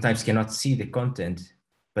sometimes cannot see the content,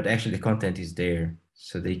 but actually the content is there.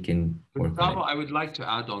 so they can work on it. I would like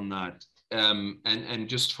to add on that, and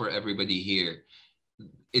just for everybody here,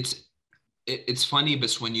 it's funny,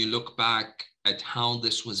 but when you look back at how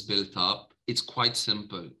this was built up, it's quite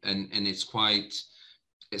simple and it's quite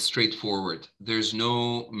straightforward. There's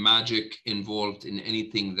no magic involved in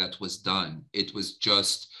anything that was done. It was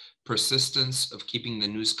just persistence of keeping the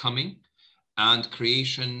news coming and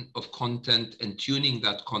creation of content and tuning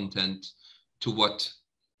that content to what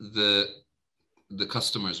the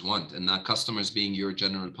customers want, and that customers being your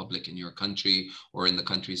general public in your country or in the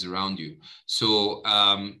countries around you. So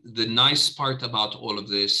the nice part about all of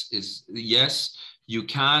this is, yes, you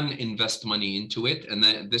can invest money into it. And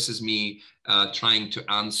then this is me trying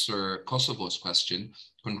to answer Kosovo's question.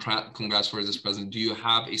 Congrats for this, President. Do you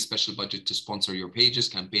have a special budget to sponsor your pages,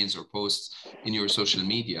 campaigns, or posts in your social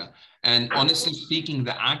media? And honestly speaking,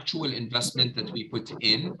 the actual investment that we put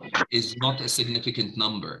in is not a significant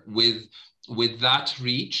number. With that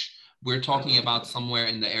reach, we're talking about somewhere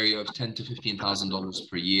in the area of $10,000 to $15,000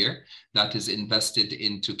 per year that is invested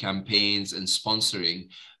into campaigns and sponsoring,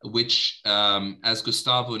 which, as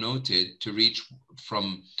Gustavo noted, to reach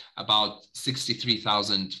from about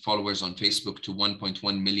 63,000 followers on Facebook to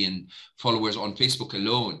 1.1 million followers on Facebook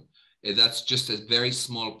alone. That's just a very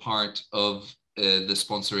small part of the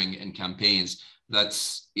sponsoring and campaigns.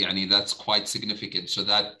 That's quite significant. So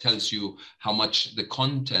that tells you how much the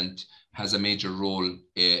content has a major role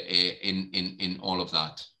in all of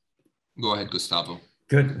that. Go ahead, Gustavo.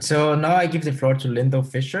 Good. So now I give the floor to Linda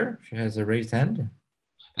Fisher. She has a raised hand.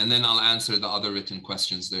 And then I'll answer the other written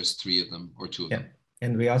questions. There's 3 of them or 2 of them.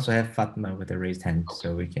 And we also have Fatma with a raised hand,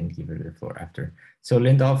 so we can give her the floor after. So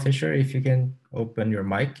Linda Fisher, if you can open your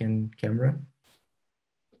mic and camera.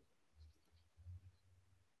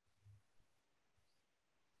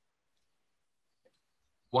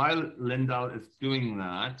 While Linda is doing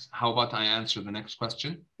that, how about I answer the next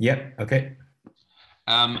question? Yep, okay.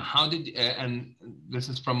 How did, and this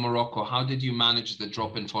is from Morocco, how did you manage the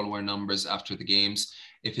drop in follower numbers after the games?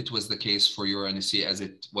 If it was the case for your NOC as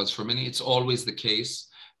it was for many, it's always the case.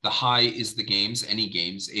 The high is the games, any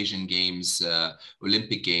games, Asian games,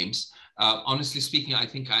 Olympic games. Honestly speaking, I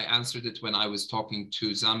think I answered it when I was talking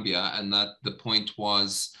to Zambia, and that the point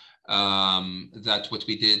was, that what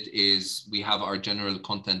we did is we have our general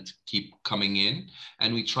content keep coming in,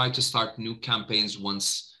 and we try to start new campaigns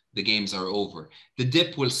once the games are over. The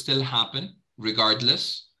dip will still happen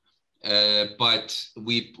regardless, but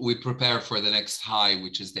we prepare for the next high,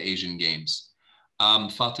 which is the Asian Games.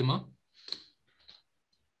 Fatima?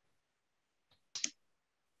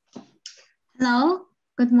 Hello,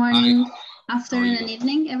 good morning, afternoon and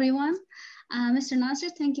evening, everyone. Mr. Nasser,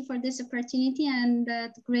 thank you for this opportunity and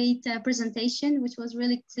the great presentation, which was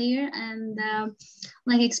really clear and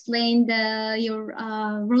explained your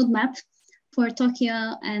roadmap for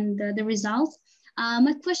Tokyo and the results.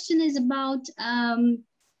 My question is about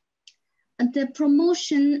the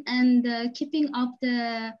promotion and keeping up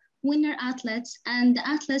the winner athletes and the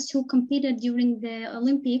athletes who competed during the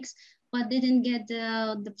Olympics but didn't get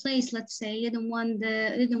the place, let's say, didn't win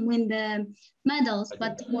the medals,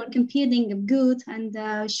 but were competing good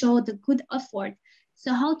and showed a good effort.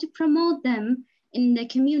 So how to promote them in the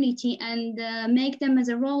community and make them as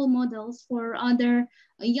a role models for other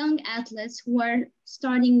young athletes who are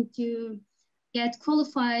starting to get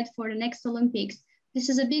qualified for the next Olympics. This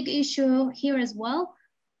is a big issue here as well.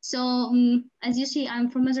 So as you see, I'm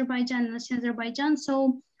from Azerbaijan,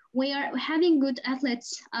 so we are having good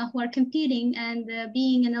athletes who are competing and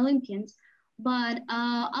being an Olympians. But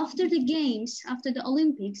after the games, after the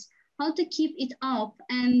Olympics, how to keep it up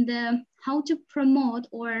and how to promote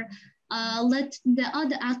or let the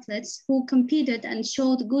other athletes who competed and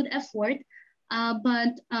showed good effort,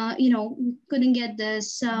 but couldn't get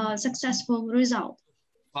this successful result.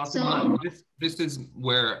 Fatima, this is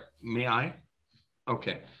where, may I?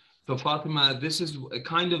 Okay. So Fatima, this is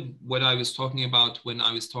kind of what I was talking about when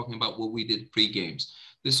I was talking about what we did pre-games.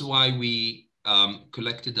 This is why we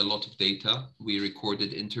collected a lot of data. We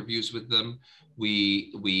recorded interviews with them.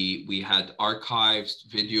 We had archived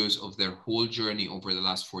videos of their whole journey over the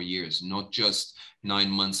last 4 years, not just 9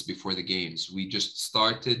 months before the games. We just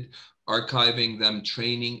started archiving them,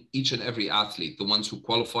 training each and every athlete, the ones who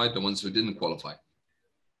qualified, the ones who didn't qualify.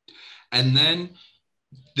 And then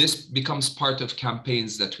this becomes part of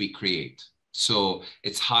campaigns that we create. So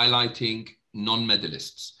it's highlighting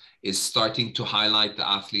non-medalists, it's starting to highlight the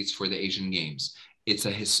athletes for the Asian Games. It's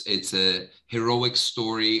a heroic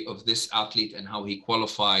story of this athlete and how he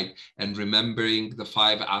qualified, and remembering the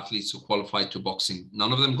 5 athletes who qualified to boxing.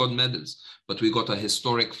 None of them got medals, but we got a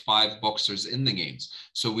historic 5 boxers in the games.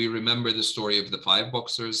 So we remember the story of the 5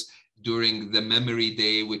 boxers, during the Memory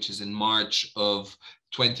Day, which is in March of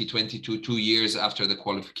 2022, 2 years after the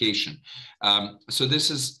qualification. So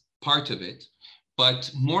this is part of it.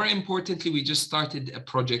 But more importantly, we just started a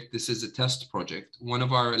project. This is a test project. One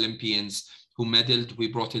of our Olympians who medaled, we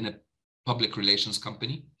brought in a public relations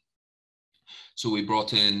company. So we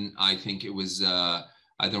brought in, I think it was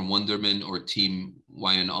either Wonderman or Team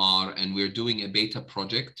YNR, and we're doing a beta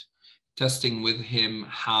project, testing with him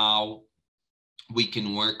how we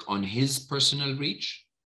can work on his personal reach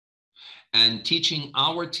and teaching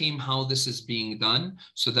our team how this is being done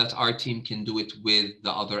so that our team can do it with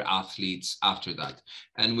the other athletes after that.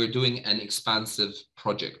 And we're doing an expansive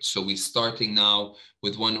project. So we're starting now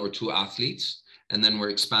with 1 or 2 athletes, and then we're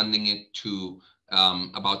expanding it to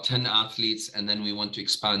about 10 athletes, and then we want to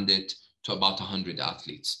expand it to about 100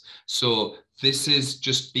 athletes. So this is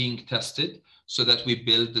just being tested so that we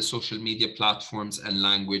build the social media platforms and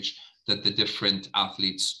language that the different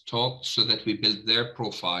athletes talk, so that we build their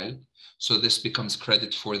profile. So this becomes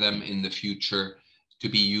credit for them in the future to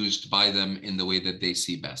be used by them in the way that they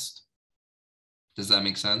see best. Does that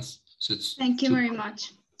make sense? So it's Thank you very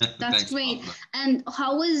much. That's great. Pablo. And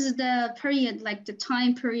how is the period, like the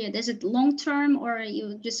time period? Is it long term, or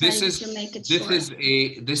you decided to make it short?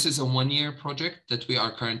 This is a 1-year project that we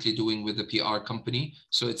are currently doing with the PR company.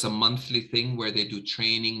 So it's a monthly thing where they do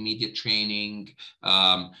training, media training,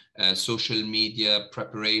 social media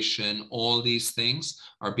preparation. All these things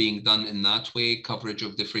are being done in that way, coverage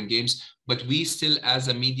of different games. But we still, as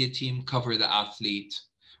a media team, cover the athlete.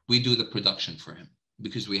 We do the production for him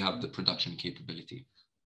because we have the production capability.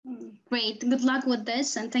 Great. Good luck with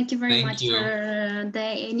this, and thank you very much for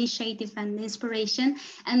the initiative and the inspiration.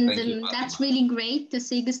 And that's really great to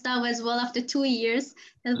see Gustavo as well after 2 years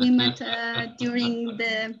that we met during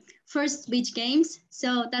the first beach games.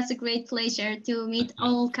 So that's a great pleasure to meet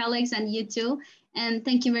all colleagues and you too. And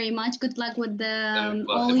thank you very much. Good luck with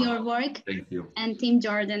all your work. Thank you. And Team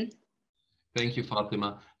Jordan. Thank you,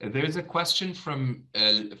 Fatima. There's a question from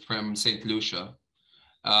St. Lucia.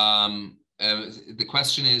 The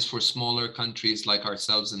question is, for smaller countries like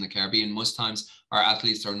ourselves in the Caribbean, most times our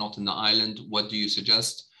athletes are not in the island. What do you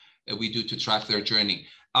suggest we do to track their journey?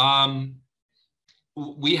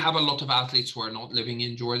 We have a lot of athletes who are not living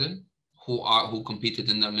in Jordan, who competed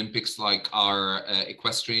in the Olympics, like our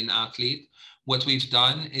equestrian athlete. What we've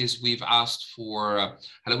done is we've asked for,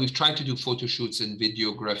 we've tried to do photo shoots and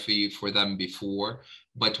videography for them before,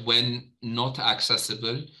 but when not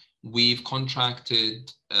accessible, we've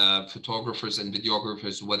contracted photographers and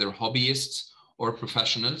videographers, whether hobbyists or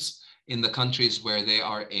professionals, in the countries where they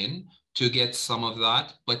are in, to get some of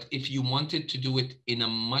that. But if you wanted to do it in a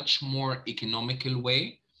much more economical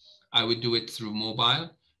way, I would do it through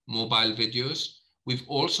mobile videos. We've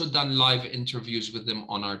also done live interviews with them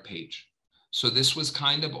on our page. So this was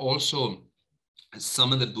kind of also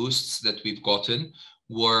some of the boosts that we've gotten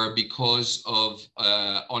were because of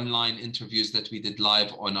online interviews that we did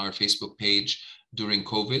live on our Facebook page during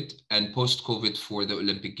COVID and post-COVID for the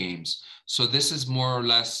Olympic Games. So this is more or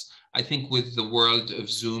less, I think with the world of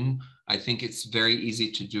Zoom, I think it's very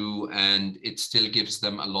easy to do, and it still gives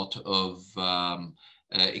them a lot of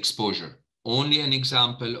exposure. Only an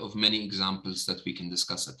example of many examples that we can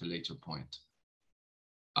discuss at a later point.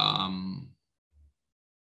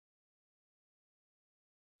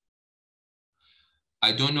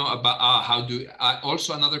 I don't know about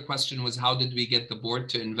also another question was, how did we get the board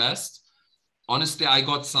to invest? Honestly, I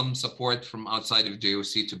got some support from outside of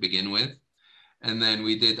JOC to begin with. And then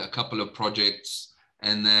we did a couple of projects,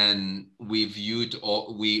 and then we've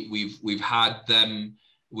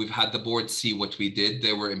had the board see what we did.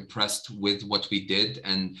 They were impressed with what we did,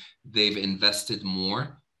 and they've invested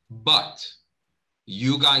more. But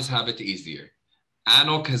you guys have it easier.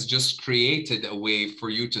 ANOC has just created a way for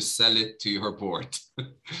you to sell it to your board,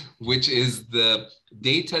 which is the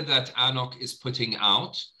data that ANOC is putting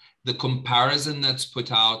out, the comparison that's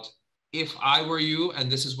put out. If I were you,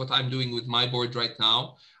 and this is what I'm doing with my board right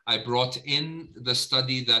now, I brought in the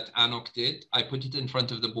study that ANOC did, I put it in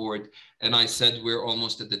front of the board, and I said, we're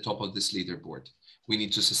almost at the top of this leaderboard. We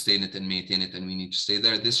need to sustain it and maintain it, and we need to stay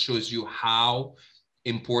there. This shows you how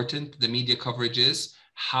important the media coverage is,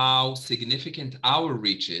 how significant our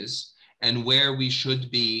reach is, and where we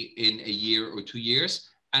should be in a year or 2 years,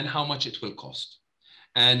 and how much it will cost.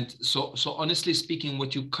 And so honestly speaking,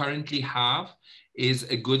 what you currently have is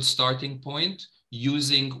a good starting point,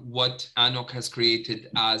 using what ANOC has created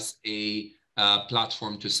as a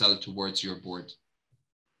platform to sell towards your board.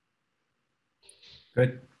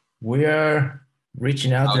 Good. We are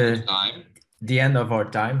reaching out to the end of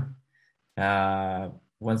our time.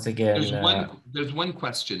 once again, there's one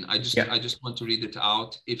question. I just want to read it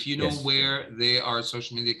out. If you know where they are,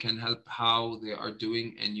 social media can help how they are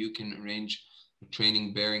doing, and you can arrange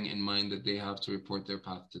training bearing in mind that they have to report their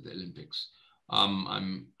path to the Olympics.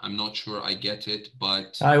 I'm not sure I get it,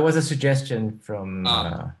 but it was a suggestion from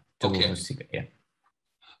okay. Yeah.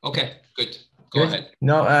 Okay, good. Go ahead.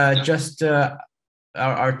 No, just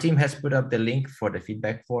our team has put up the link for the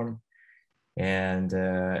feedback form, and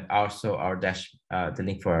also our the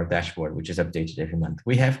link for our dashboard, which is updated every month.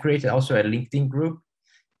 We have created also a LinkedIn group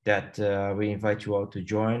that we invite you all to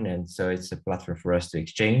join, and so it's a platform for us to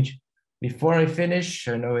exchange. Before I finish,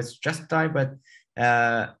 I know it's just time, but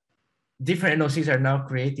different NOCs are now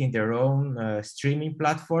creating their own streaming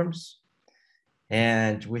platforms.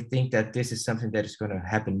 And we think that this is something that is going to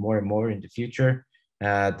happen more and more in the future.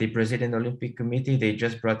 The Brazilian Olympic Committee, they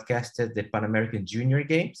just broadcasted the Pan American Junior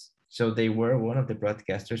Games. So they were one of the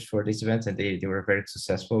broadcasters for this event, and they were very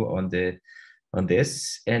successful on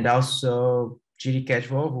this. And also Giri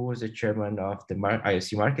Casual, who was the chairman of the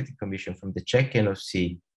IOC Marketing Commission from the Czech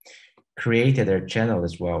NOC, created their channel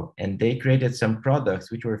as well. And they created some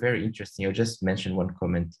products which were very interesting. I'll just mention one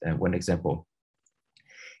comment, one example.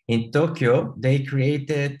 In Tokyo, they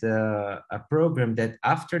created a program that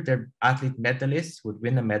after their athlete medalists would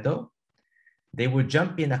win a medal, they would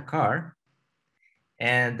jump in a car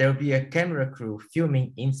and there'll be a camera crew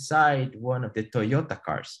filming inside one of the Toyota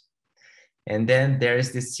cars. And then there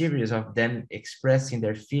is this series of them expressing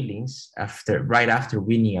their feelings right after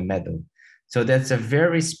winning a medal. So that's a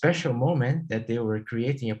very special moment that they were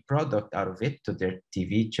creating a product out of it to their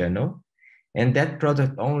TV channel. And that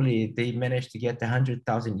product only, they managed to get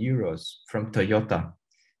 100,000 euros from Toyota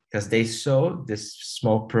because they saw this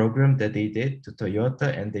small program that they did to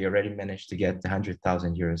Toyota, and they already managed to get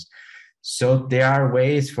 100,000 euros. So there are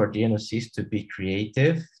ways for the NOCs to be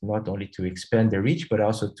creative, not only to expand the reach, but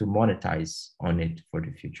also to monetize on it for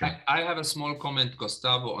the future. I have a small comment,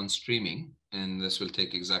 Gustavo, on streaming, and this will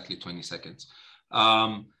take exactly 20 seconds.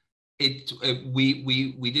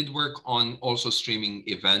 We did work on also streaming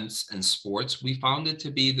events and sports. We found it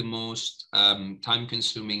to be the most time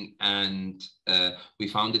consuming, and we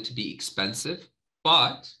found it to be expensive,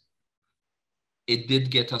 but it did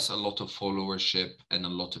get us a lot of followership and a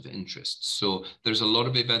lot of interest. So there's a lot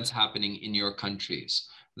of events happening in your countries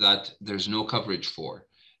that there's no coverage for.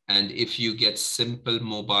 And if you get simple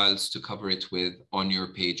mobiles to cover it with on your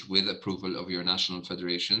page with approval of your national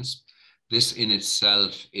federations, this in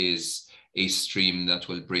itself is a stream that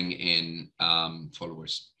will bring in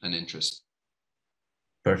followers and interest.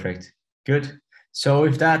 Perfect. Good. So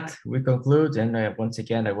with that, we conclude. And once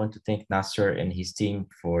again, I want to thank Nasser and his team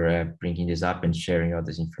for bringing this up and sharing all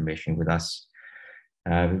this information with us.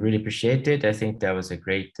 We really appreciate it. I think that was a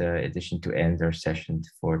great addition to end our session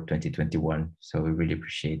for 2021. So we really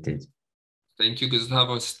appreciate it. Thank you,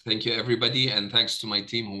 Gustavo. Thank you, everybody. And thanks to my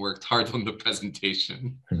team who worked hard on the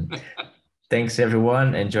presentation. Thanks,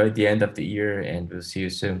 everyone. Enjoy the end of the year, and we'll see you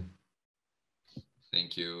soon.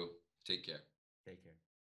 Thank you. Take care. Take care.